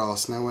this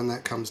brass. Now when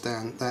that comes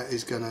down, that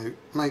is going to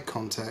make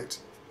contact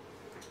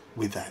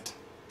with that.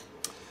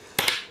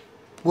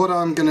 What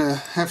I'm going to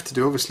have to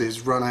do obviously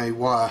is run a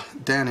wire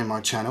down in my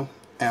channel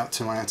out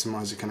to my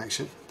atomizer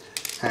connection,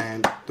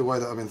 and the way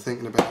that I've been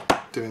thinking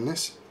about doing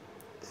this,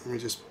 let me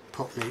just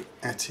pop my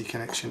ATI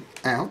connection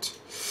out.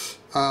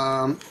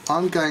 I'm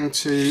going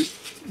to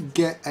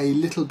get a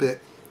little bit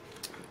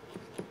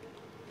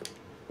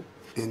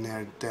in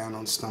there down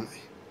on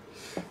stunty,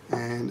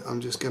 and I'm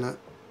just going to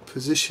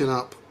position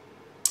up,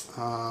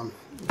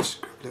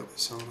 just grab a little bit of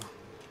solder.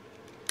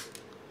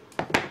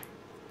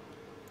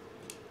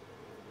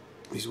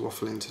 He's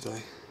waffling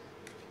today.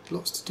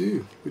 Lots to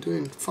do. We're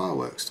doing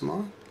fireworks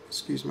tomorrow.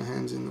 excuse my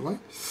hands in the way,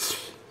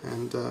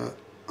 and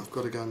I've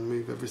got to go and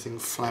move everything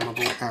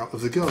flammable out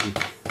of the garden.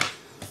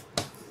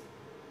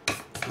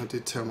 I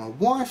did tell my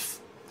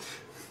wife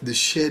the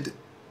shed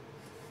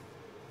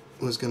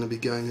was going to be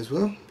going as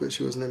well, but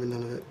she wasn't having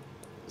none of it.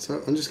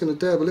 So I'm just going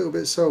to dab a little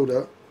bit of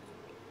solder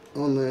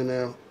on there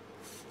now,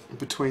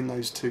 between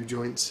those two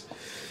joints.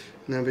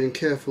 Now being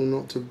careful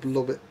not to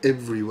blob it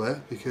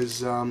everywhere,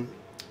 because I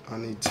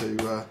need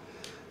to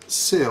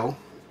seal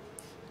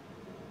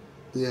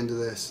the end of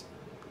this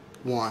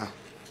wire.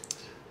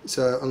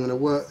 So I'm going to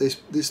work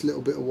this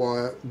little bit of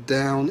wire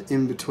down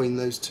in between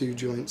those two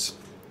joints.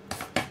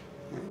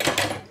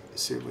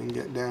 Let's see if we can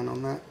get down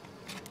on that.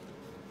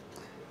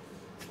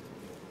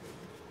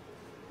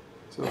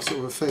 So I'll sort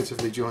of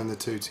effectively join the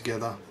two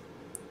together.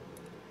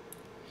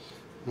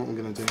 What I'm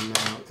going to do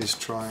now is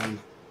try and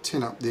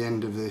tin up the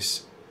end of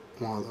this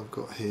wire that I've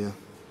got here,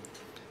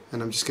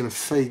 and I'm just going to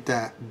feed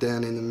that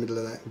down in the middle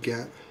of that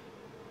gap.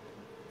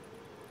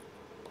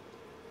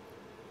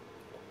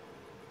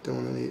 Don't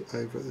want any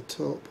over at the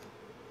top,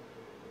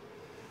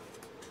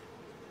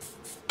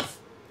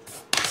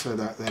 so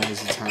that then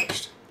is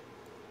attached.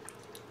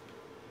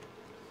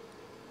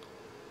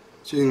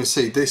 So you can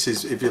see this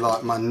is, if you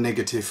like, my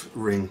negative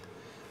ring.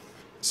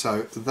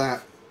 So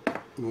that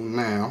will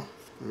now,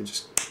 let me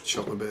just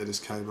chop a bit of this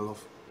cable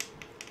off.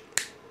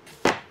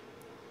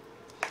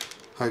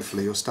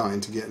 Hopefully you're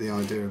starting to get the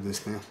idea of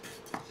this now.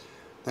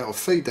 That will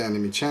feed down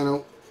in my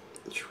channel.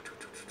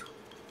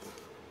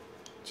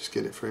 Just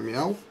get it through my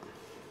hole.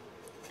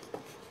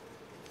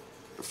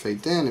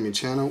 Feed down in my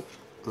channel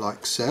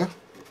like so.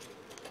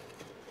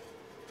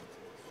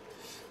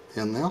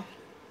 And now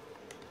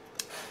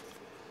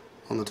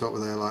on the top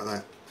of there like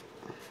that.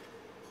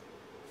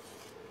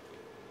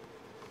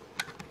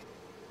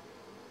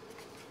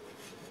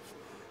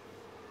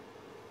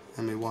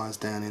 And my wires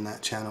down in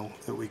that channel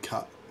that we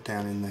cut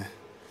down in there.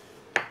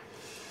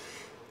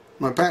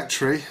 My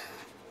battery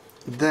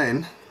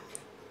then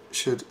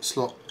should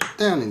slot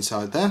down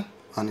inside there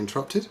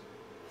uninterrupted,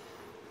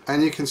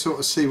 and you can sort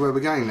of see where we're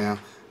going now.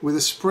 With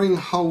a spring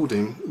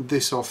holding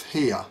this off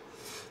here,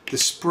 the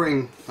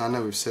spring, I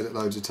know we've said it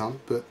loads of times,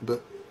 but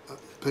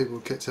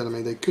people kept telling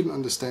me they couldn't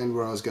understand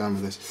where I was going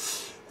with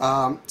this.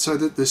 So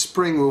that the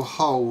spring will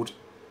hold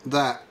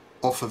that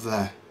off of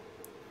there.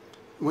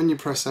 When you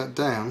press that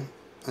down,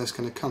 it's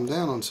going to come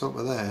down on top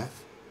of there.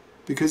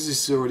 Because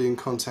this is already in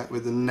contact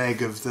with the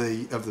neg of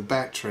the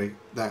battery,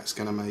 that's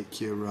going to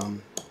make your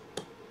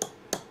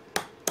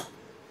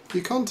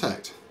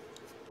contact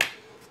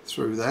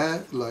through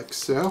there like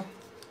so.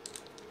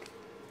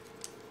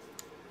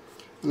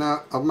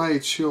 Now I've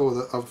made sure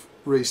that I've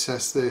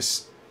recessed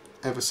this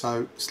ever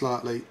so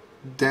slightly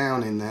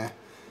down in there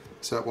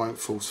so it won't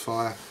false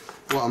fire.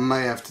 What I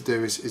may have to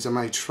do is I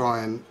may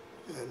try and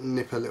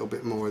nip a little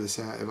bit more of this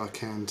out if I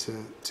can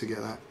to get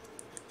that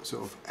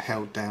sort of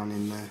held down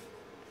in there.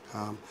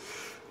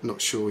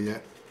 Not sure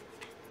yet,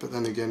 but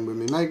then again with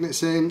my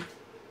magnets in,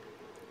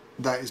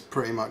 that is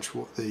pretty much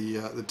what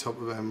the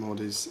top of our mod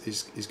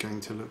is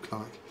going to look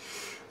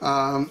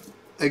like.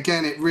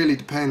 Again, it really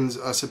depends,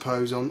 I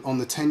suppose, on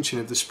the tension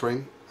of the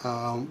spring,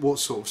 what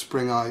sort of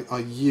spring I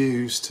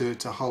use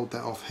to hold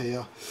that off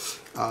here.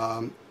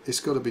 It's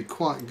got to be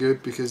quite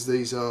good because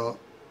these are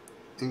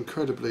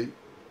incredibly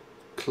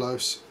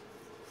close.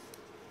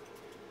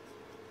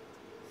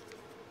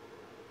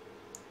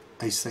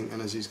 He's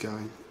thinking as he's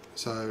going.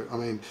 So, I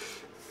mean,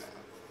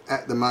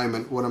 at the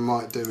moment what I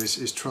might do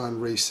is try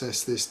and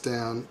recess this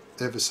down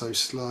ever so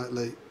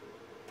slightly,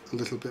 a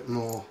little bit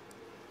more.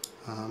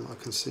 I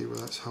can see where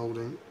that's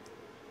holding.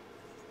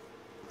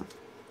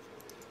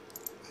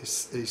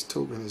 He's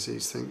talking as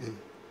he's thinking.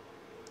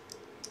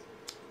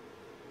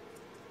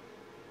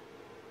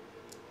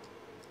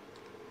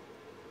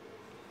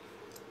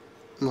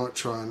 Might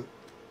try and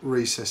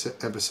recess it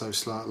ever so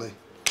slightly.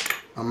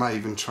 I may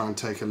even try and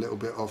take a little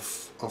bit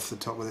off the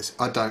top of this.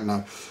 I don't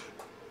know.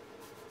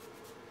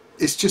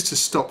 It's just to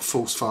stop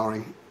false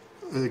firing.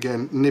 And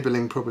again,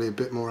 nibbling probably a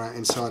bit more out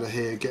inside of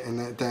here, getting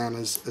that down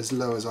as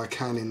low as I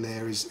can in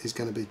there is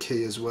going to be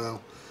key as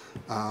well.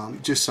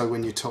 Just so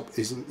when your top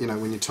isn't,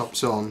 when your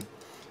top's on,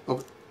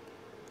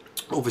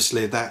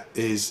 obviously that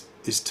is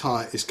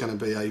tight. It's going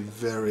to be a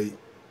very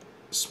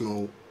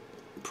small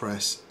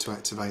press to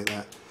activate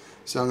that.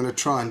 So I'm going to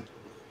try and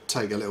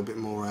take a little bit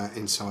more out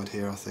inside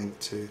here, I think,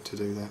 to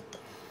do that.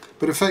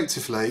 But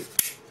effectively,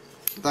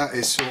 that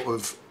is sort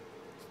of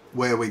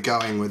where we're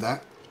going with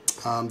that.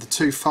 The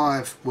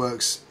 2.5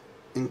 works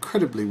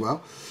incredibly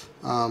well.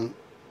 The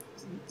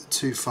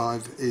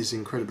 2.5 is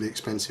incredibly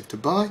expensive to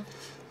buy,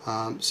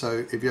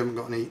 so if you haven't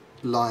got any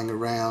lying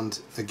around,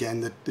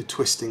 again the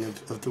twisting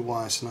of the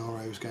wire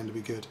scenario is going to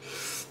be good.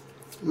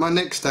 My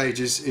next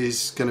stage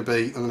is going to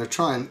be, I'm going to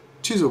try and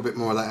chisel a bit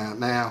more of that out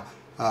now.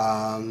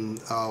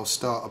 I'll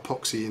start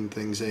epoxying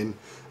things in.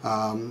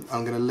 I'm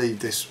going to leave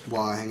this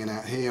wire hanging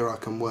out here. I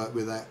can work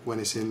with that when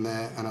it's in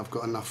there, and I've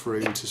got enough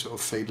room to sort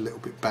of feed a little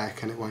bit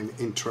back and it won't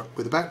interrupt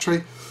with the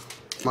battery.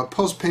 My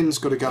POS pin's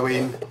got to go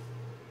in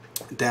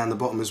down the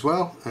bottom as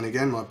well, and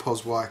again my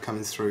POS wire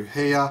coming through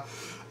here.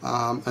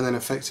 and then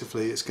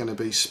effectively it's going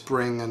to be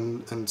spring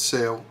and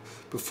seal.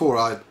 Before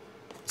I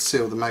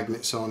seal the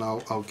magnets on,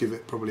 I'll give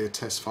it probably a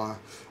test fire.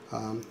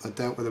 I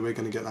doubt whether we're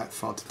going to get that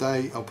far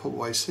today. I'll pop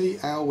away, see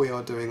how we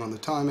are doing on the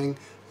timing.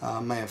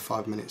 May have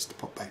 5 minutes to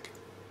pop back.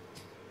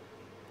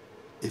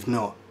 If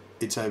not,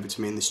 it's over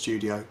to me in the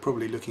studio,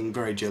 probably looking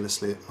very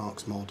jealously at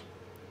Mark's mod.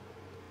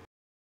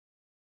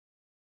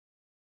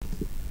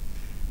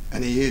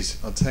 And he is,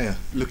 I'll tell you,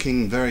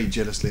 looking very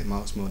jealously at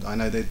Mark's mod. I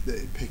know they're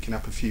picking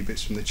up a few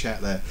bits from the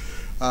chat there.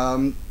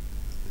 The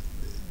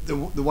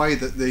way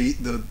that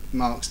the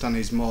Mark's done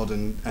his mod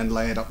and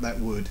layered up that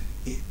wood,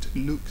 it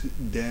looks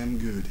damn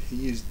good.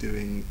 He is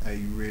doing a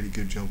really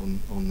good job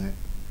on that.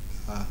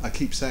 I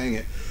keep saying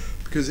it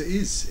because it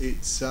is.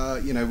 It's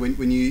you know,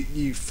 when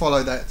you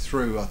follow that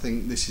through, I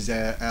think this is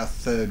our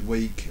third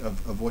week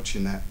of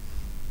watching that,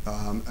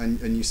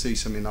 and you see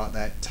something like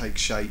that take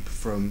shape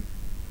from,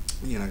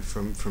 you know,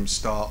 from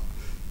start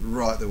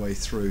right the way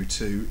through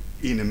to,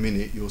 in a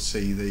minute you'll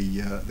see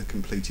the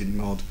completed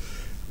mod.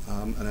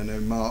 And I know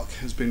Mark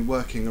has been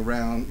working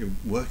around,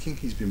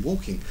 he's been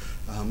walking,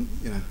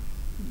 you know,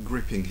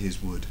 gripping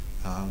his wood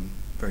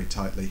very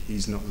tightly.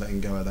 He's not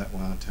letting go of that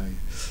one, I'll tell you.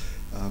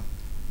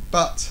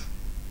 But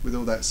with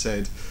all that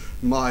said,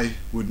 my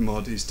wood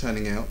mod is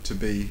turning out to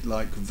be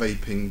like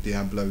vaping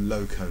Diablo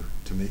Loco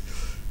to me.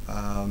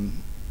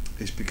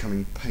 It's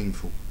becoming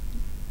painful.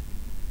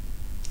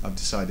 I've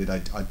decided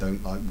I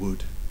don't like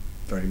wood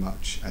very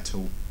much at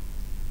all.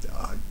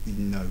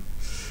 No.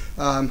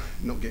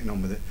 Not getting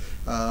on with it.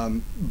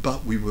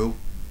 But we will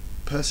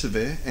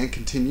persevere and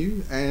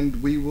continue,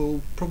 and we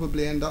will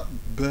probably end up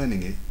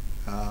burning it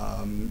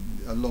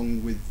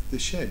along with the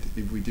shed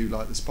if we do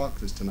like the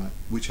sparklers tonight,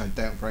 which I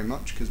doubt very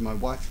much because my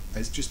wife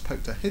has just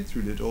poked her head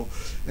through the door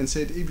and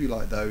said, if you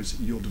like those,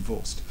 you're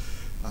divorced.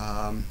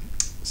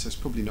 So it's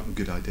probably not a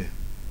good idea.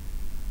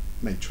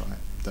 May try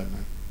it, don't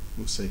know,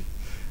 we'll see.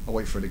 I'll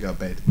wait for her to go to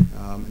bed,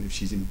 and if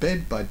she's in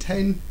bed by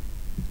 10,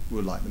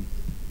 we'll like them.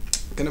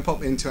 Going to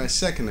pop into our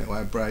second little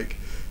ad break.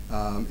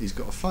 He's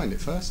got to find it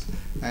first,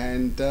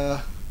 and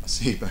I'll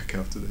see you back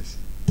after this.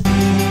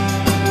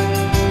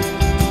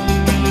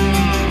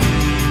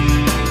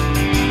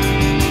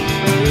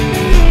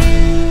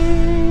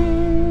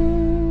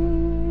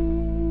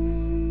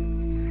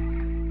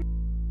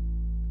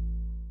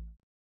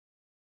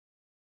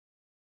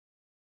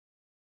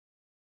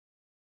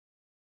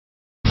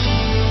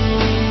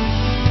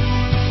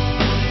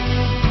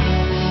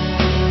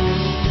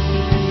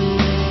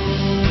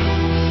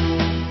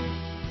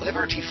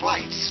 Liberty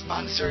Flights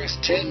sponsors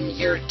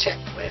 10-Year Tip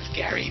with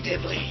Garry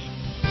Dibley.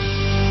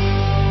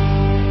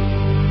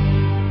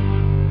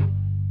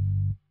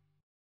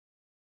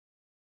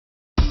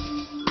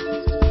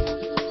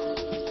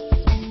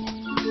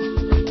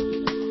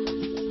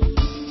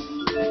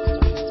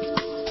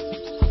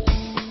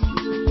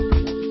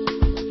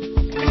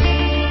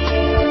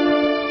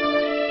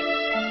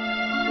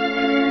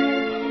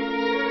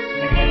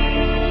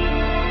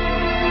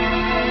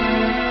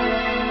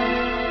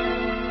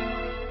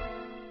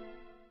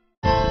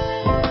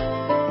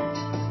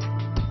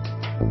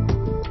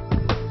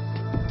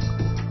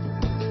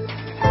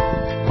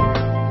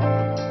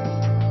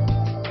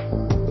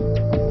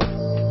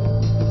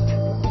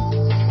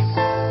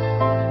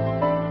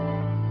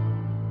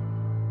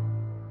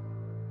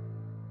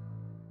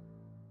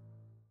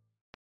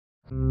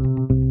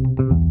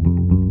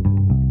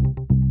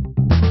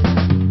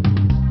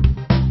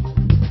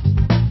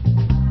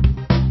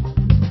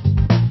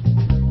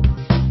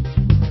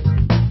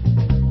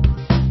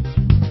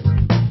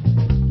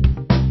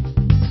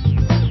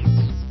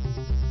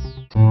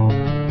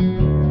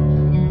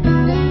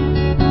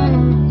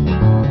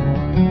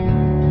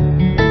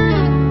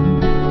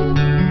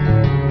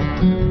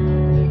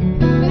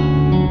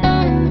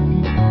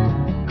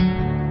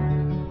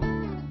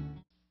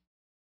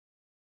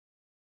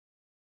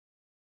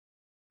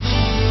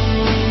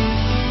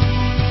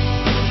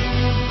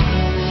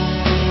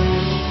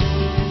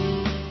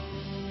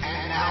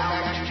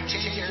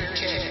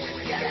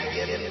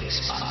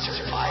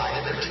 Sponsored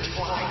by Liberty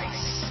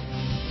Flights.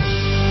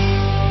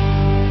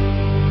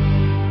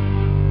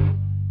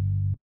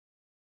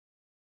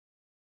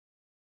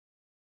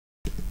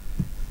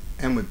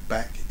 And we're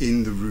back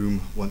in the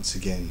room once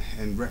again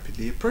and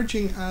rapidly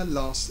approaching our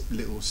last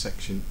little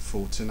section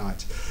for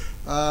tonight.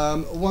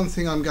 One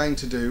thing I'm going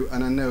to do,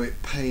 and I know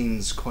it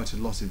pains quite a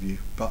lot of you,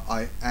 but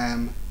I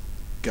am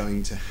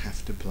going to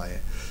have to play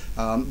it.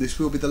 This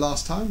will be the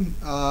last time,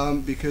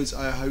 because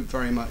I hope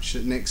very much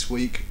that next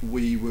week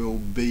we will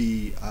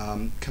be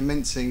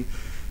commencing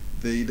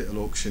the little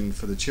auction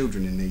for the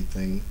Children in Need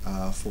thing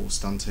for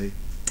Stunty,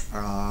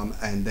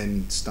 and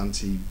then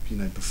Stunty, you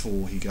know,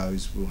 before he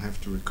goes, we'll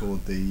have to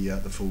record the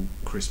full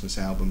Christmas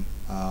album.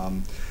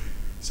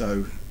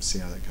 So see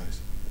how that goes.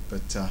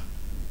 But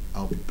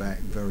I'll be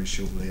back very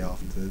shortly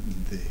after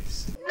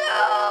this.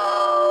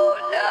 No,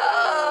 no,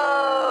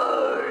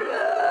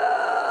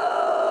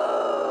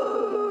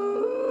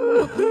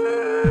 no.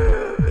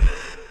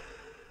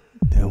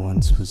 There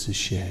once was a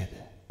shed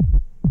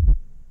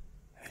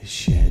a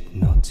shed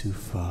not too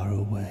far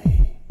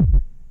away.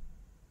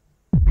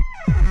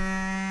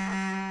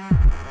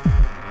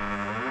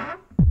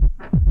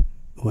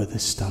 Where the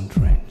stunt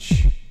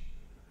wrench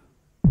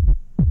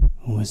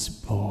was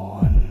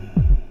born.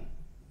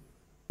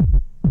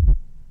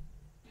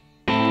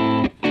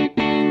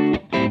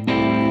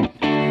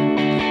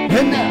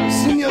 And now,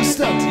 Senior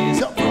Stunty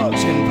is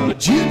approaching for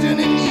children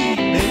in need,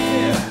 baby.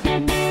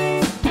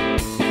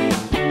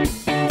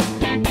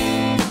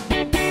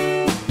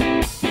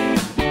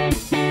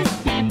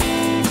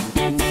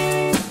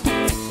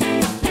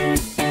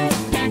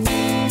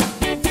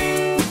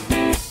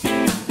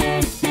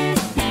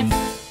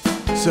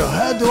 So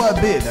how do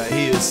I bid, I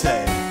hear you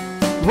say?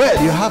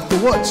 Well, you have to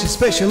watch a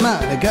special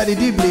man, Garry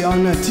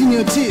on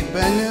Tino Tip,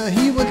 and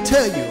he will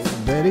tell you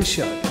very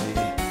shortly.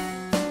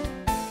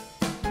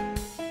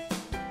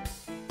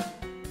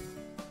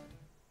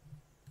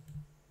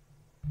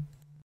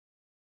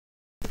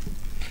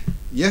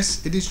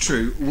 Yes, it is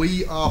true.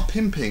 We are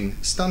pimping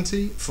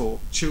Stunty for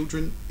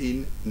children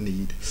in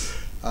need.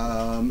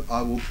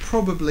 I will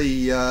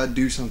probably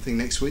do something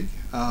next week.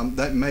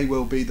 That may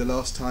well be the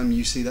last time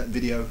you see that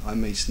video. I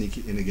may sneak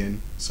it in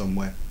again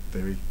somewhere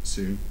very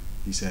soon,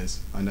 he says.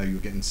 I know you're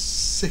getting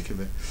sick of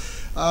it.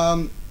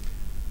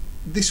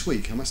 This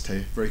week, I must tell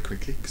you very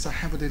quickly, because I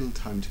have a little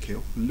time to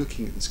kill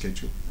looking at the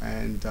schedule,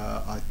 and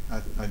I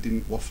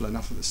didn't waffle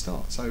enough at the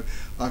start. So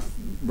I've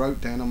wrote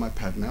down on my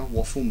pad now,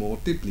 waffle more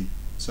dibbly.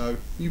 So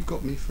you've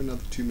got me for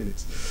another 2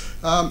 minutes.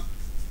 I'm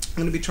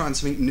going to be trying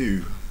something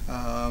new.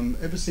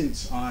 Ever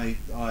since I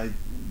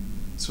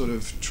sort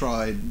of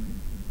tried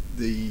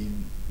the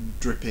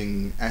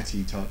dripping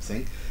Atty type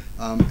thing,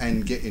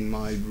 and getting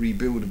my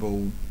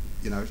rebuildable,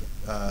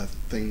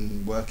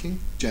 thing working,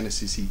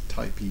 Genesis-y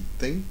typey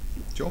thing,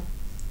 job,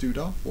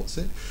 doodah, what's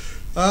it?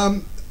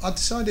 I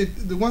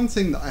decided the one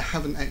thing that I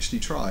haven't actually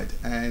tried,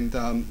 and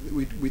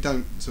we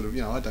don't sort of,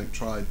 I don't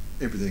try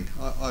everything.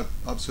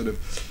 I've sort of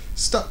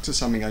stuck to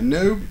something I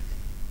know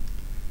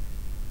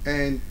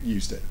and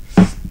used it.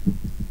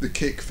 The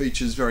kick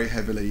features very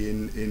heavily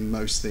in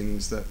most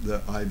things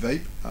that I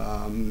vape.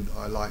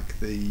 I like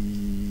the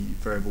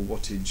variable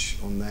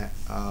wattage on that,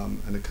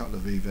 and a couple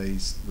of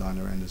EVs lying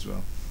around as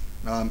well.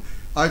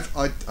 I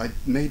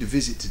made a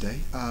visit today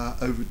I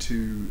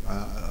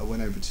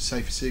went over to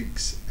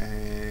e-cigs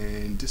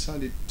and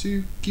decided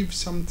to give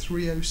some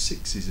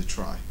 306s a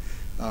try.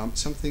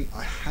 Something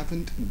I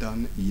haven't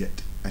done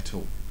yet at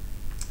all.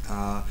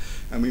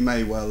 And we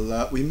may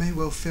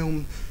well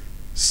film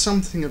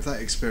something of that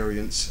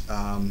experience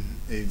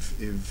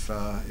if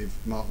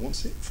Mark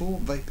wants it for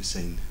Vapor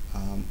Scene,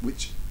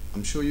 which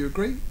I'm sure you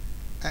agree,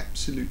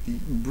 absolutely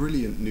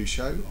brilliant new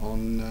show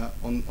on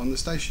the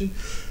station.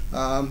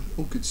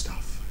 All good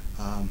stuff,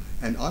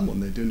 and I'm on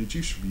there doing a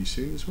juice review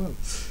soon as well.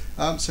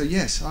 So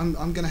yes, I'm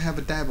going to have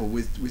a dabble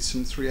with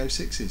some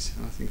 306s,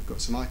 and I think I've got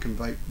some Icon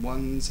Vape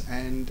ones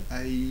and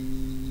a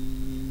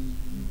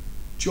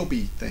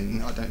jobby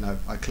thing, I don't know,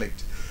 I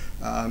clicked.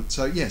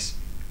 So yes,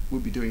 we'll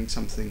be doing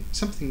something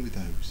with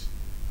those,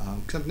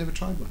 because I've never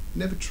tried one.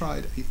 Never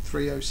tried a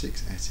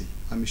 306 Atty,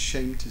 I'm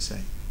ashamed to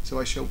say. So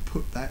I shall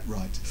put that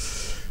right.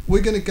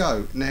 We're going to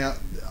go now.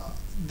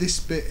 This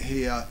bit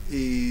here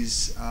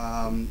is,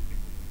 I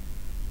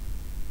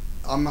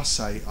must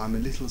say, I'm a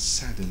little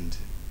saddened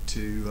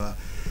to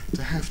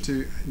have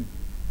to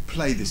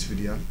play this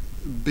video,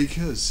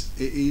 because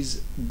it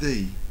is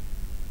the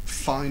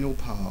final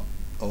part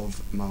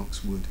of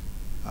Mark's wood.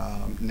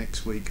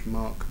 Next week,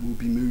 Mark will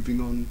be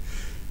moving on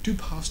to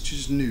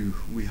pastures new,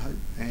 we hope,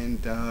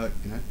 and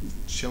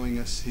showing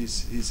us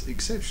his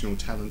exceptional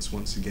talents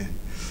once again.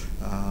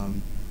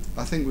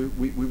 I think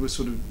we were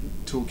sort of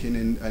talking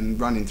and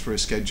running through a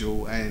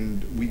schedule,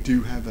 and we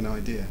do have an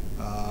idea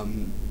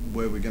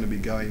where we're going to be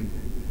going,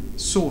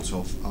 sort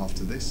of,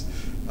 after this.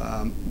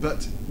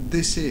 But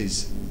this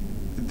is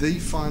the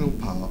final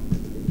part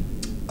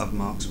of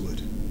Mark's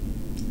wood,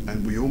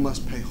 and we all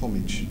must pay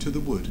homage to the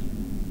wood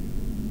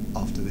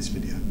after this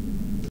video.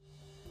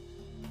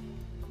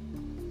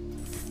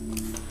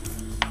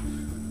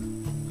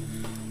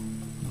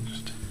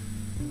 Just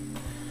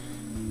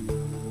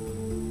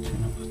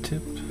tune up the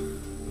tip.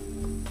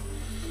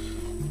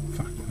 In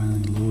fact, I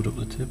load up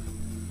the tip.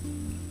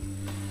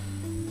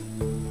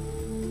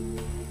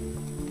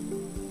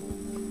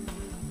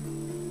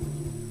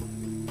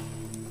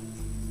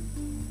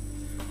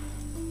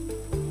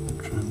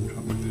 Try and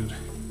drop it good.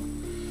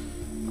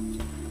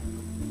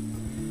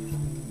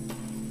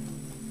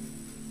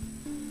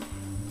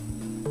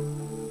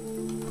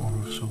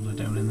 Solder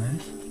down in there.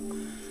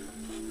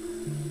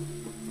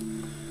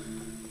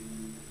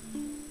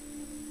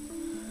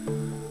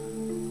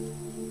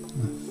 I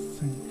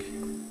think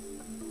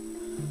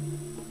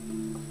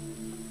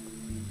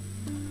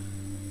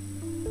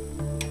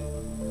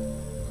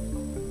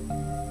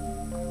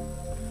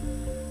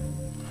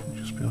I'll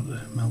just be able to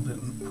melt it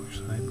and push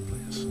that in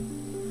place.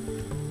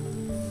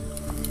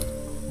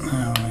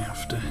 Now we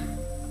have to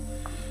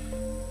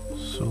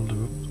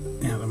solder up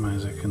the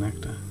atomizer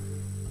connector.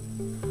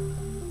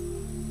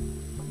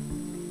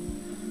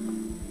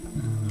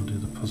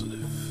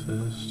 Positive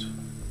first.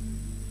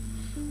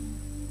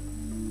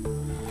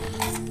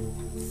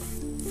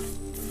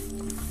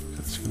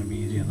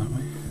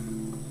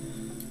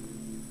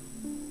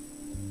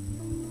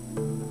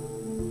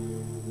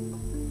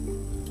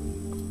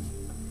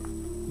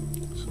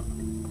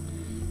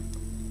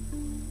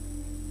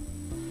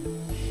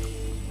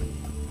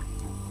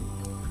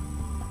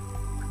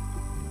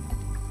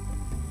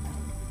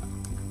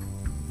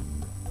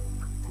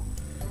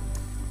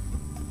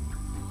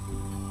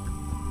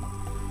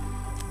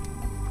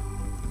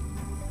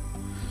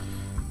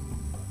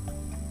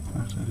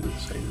 I'll do the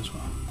side as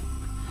well.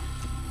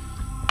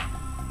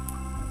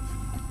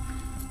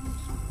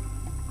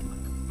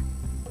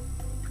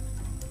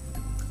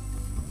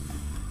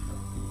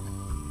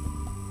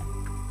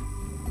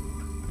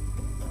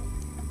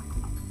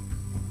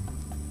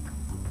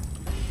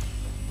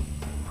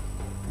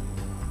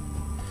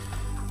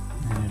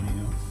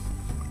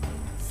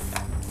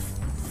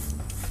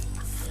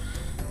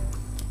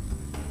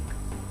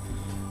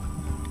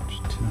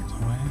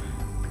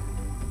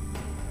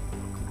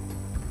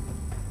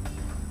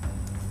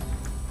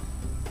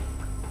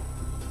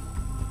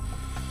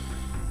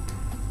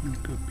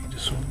 Could be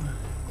this one there.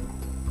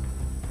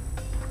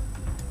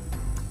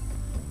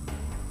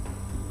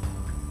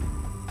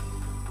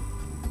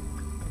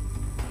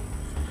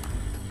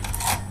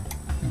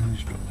 And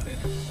just drop that in.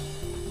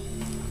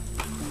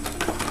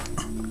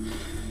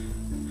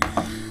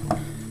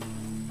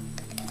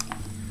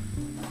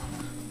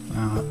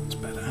 Ah, that's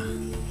better.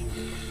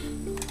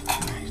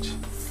 Right.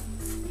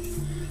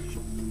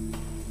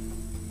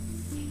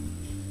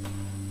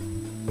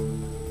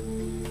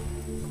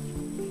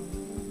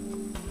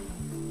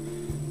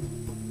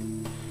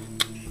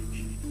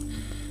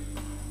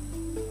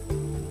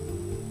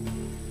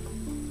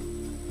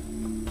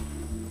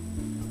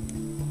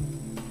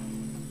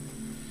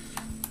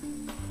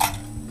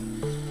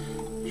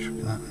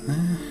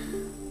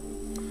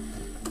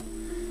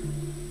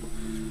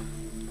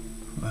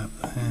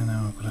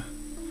 Now I've got to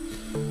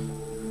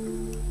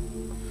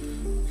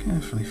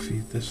carefully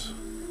feed this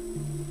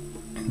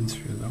in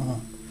through the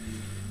hole.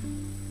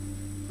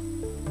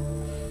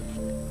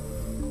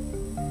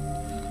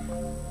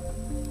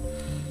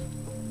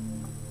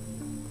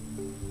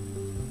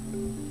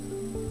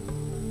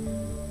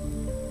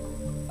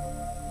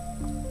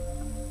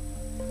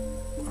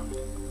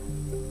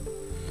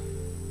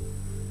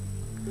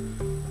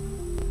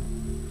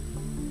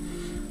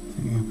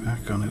 Thinking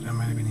back on it, it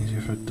might have been easier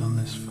if I'd done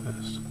this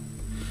first.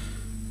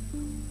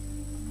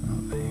 Oh,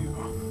 there you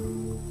go.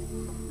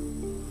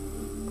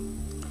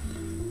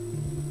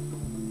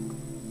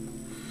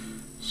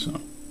 So,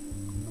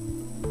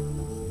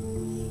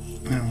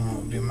 now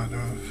it'll be a matter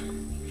of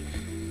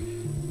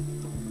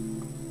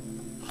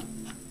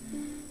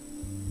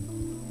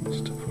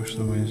just to push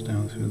the ways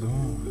down through the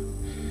hole.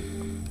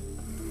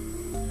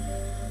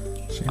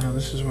 So, you know,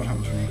 this is what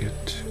happens when you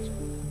get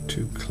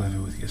too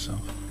clever with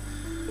yourself.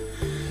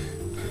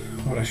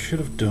 What I should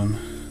have done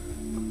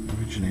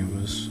originally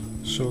was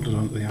soldered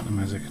onto the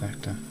atomizer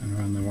connector and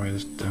ran the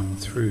wires down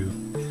through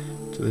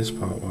to this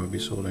part where I'd be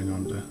soldering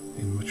onto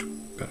in much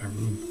better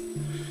room.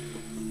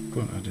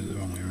 But I did it the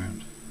wrong way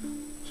around.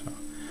 So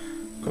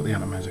got the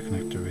atomizer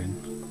connector in,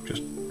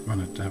 just run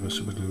a dab of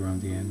super glue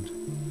around the end,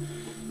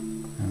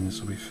 and this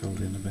will be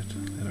filled in a bit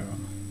later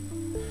on.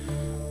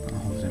 I'll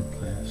hold it in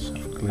place.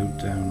 I've glued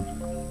down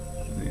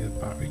the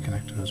battery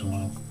connector as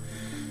well,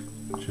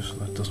 just so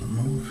that doesn't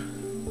move.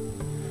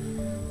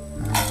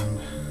 And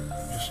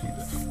just need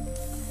to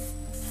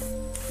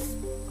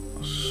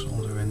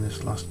solder in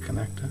this last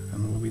connector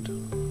and we'll be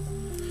done.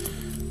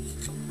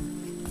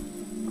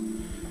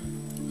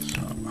 So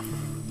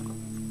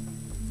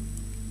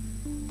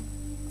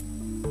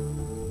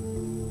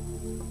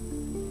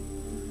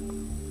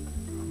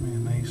probably a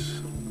nice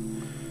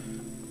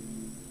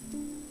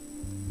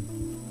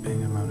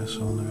big amount of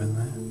solder in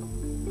there.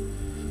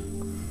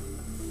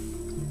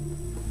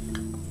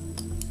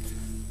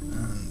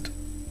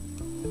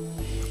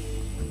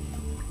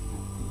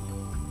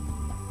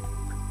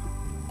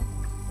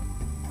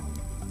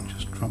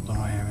 Drop the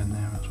wire in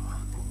there as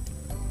well.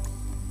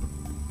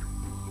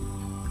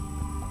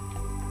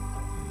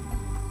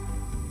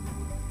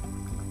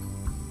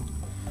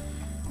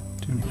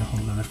 Do need to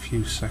hold it a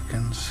few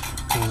seconds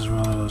because there's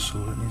rather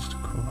solder needs to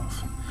cool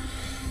off.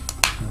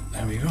 But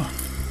there we go.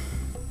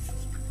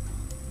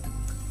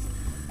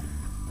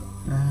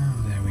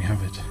 And there we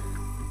have it.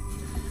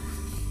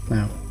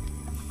 Now,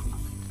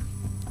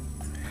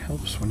 it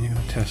helps when you're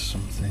going to test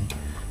something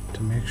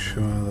to make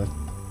sure that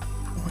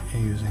what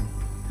you're using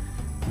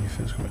when you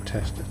first go to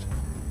test it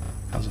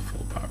has a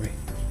full battery,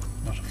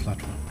 not a flat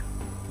one.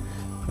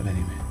 But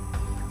anyway.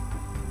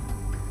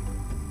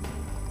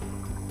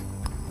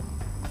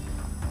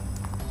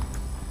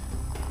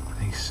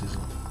 Nice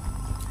sizzle.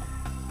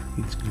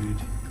 He's good.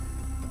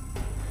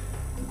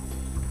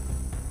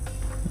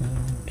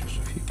 Just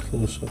a few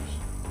close-ups.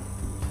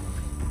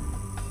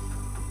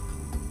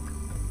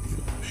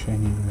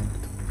 Shiny red.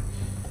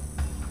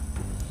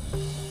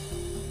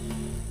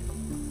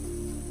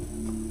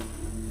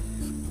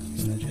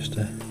 Just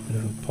a bit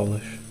of a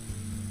polish.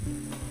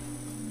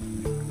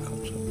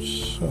 Comes up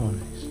so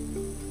nice.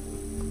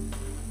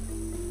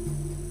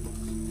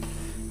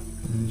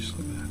 And just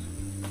look at that.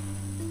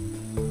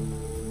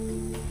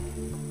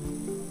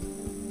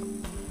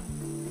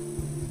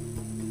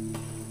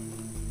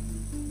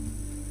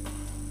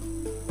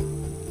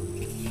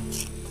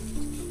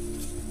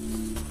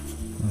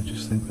 I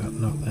just think that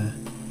knot there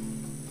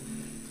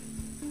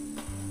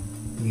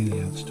really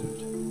adds to it.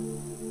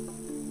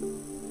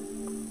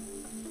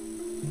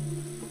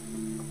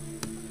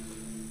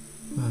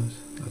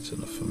 That's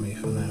enough for me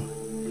for now.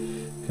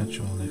 Catch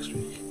you all next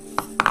week.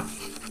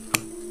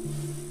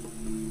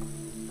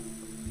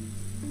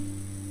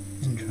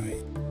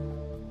 Enjoy.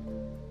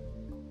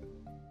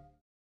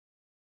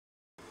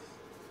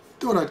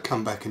 Thought I'd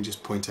come back and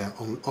just point out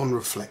on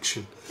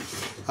reflection,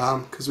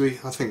 because I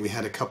think we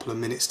had a couple of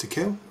minutes to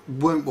kill.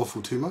 Won't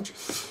waffle too much.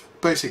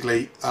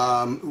 Basically,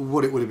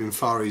 what it would have been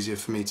far easier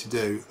for me to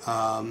do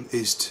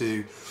is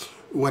to,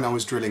 when I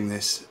was drilling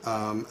this,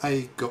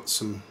 A, got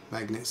some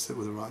magnets that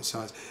were the right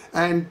size,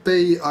 and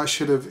B, I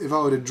should have, if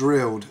I would have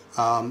drilled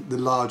the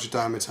larger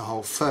diameter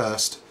hole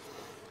first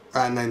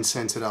and then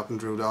centered up and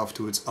drilled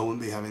afterwards, I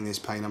wouldn't be having this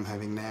pain I'm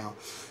having now.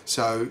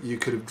 So you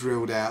could have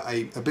drilled out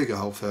a bigger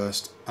hole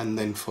first and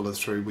then follow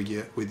through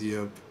with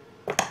your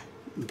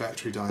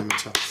battery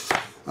diameter.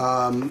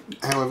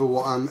 However,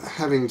 what I'm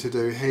having to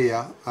do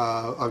here,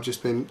 I've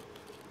just been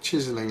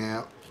chiseling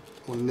out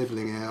or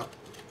nibbling out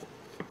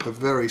a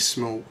very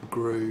small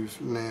groove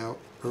now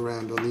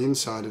around on the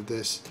inside of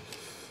this,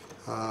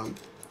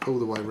 all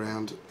the way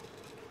around,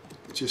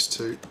 just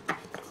to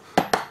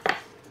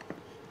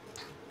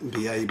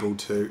be able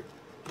to,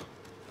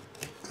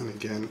 and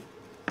again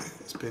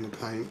it's been a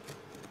pain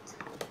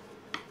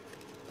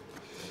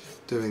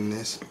doing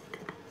this,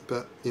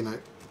 but you know,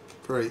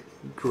 very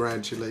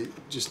gradually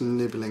just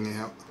nibbling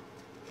out.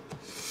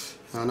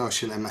 I know I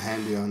shouldn't have my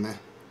hand behind there,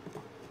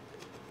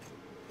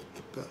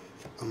 but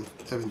I'm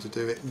having to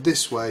do it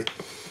this way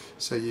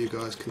so you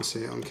guys can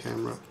see it on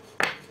camera.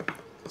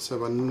 So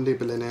by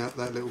nibbling out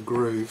that little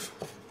groove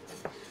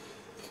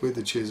with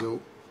the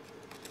chisel,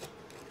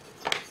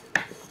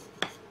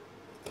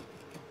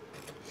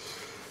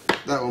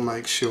 that will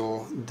make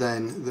sure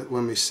then that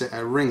when we set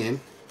our ring in,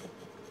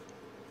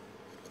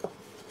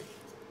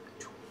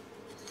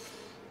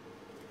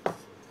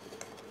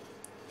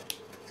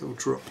 it will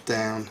drop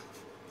down,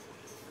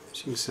 as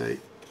you can see,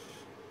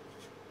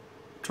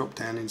 drop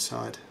down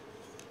inside,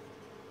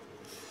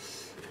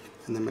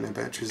 and then when our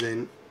battery's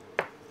in,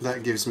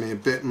 that gives me a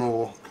bit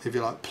more, if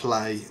you like,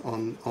 play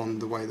on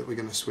the way that we're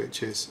going to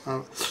switch is.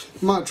 I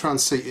might try and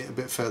seat it a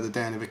bit further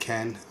down if I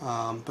can,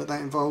 but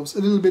that involves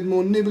a little bit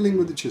more nibbling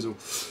with the chisel.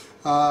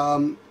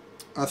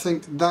 I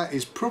think that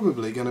is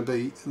probably going to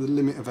be the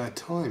limit of our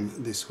time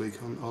this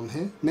week on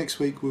here. Next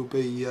week we'll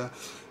be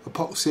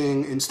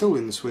epoxying,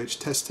 installing the switch,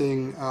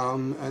 testing,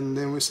 and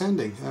then we're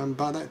sanding.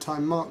 By that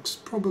time Mark's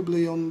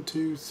probably on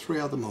to 3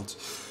 other mods.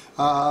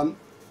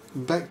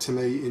 Back to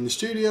me in the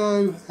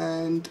studio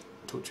and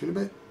talk to you in a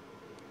bit.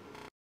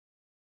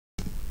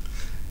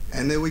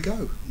 And there we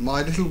go.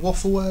 My little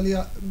waffle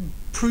earlier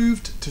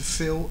proved to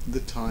fill the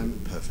time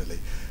perfectly.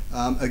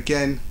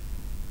 Again,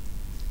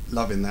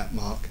 loving that,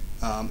 Mark.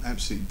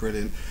 Absolutely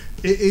brilliant.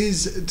 It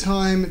is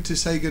time to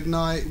say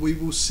goodnight. We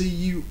will see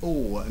you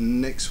all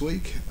next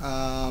week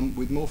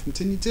with more from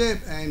Tin Your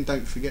Tip, and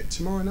don't forget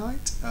tomorrow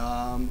night,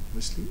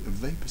 obviously, a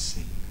vapor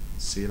scene.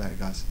 See you later,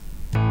 guys.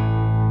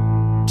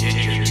 Tin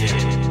Your Tip.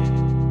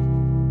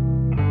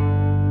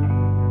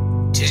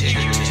 Tin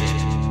Your Tip.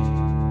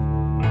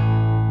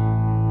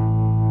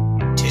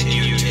 Tin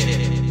Your Tip.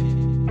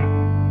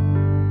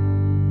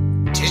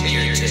 Tin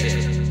Your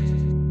Tip.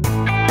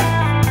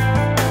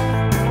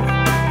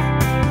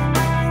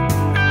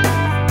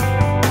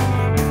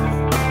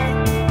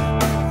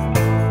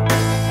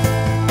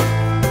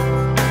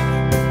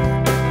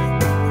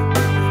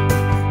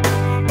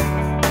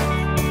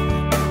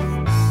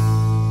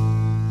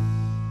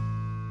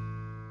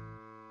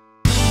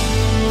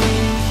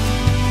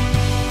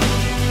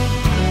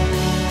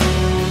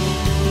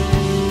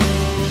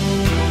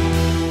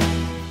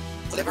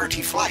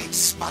 Liberty Flight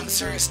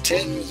sponsors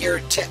Tin Your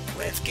Tip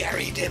with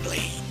Garry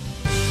Dibley.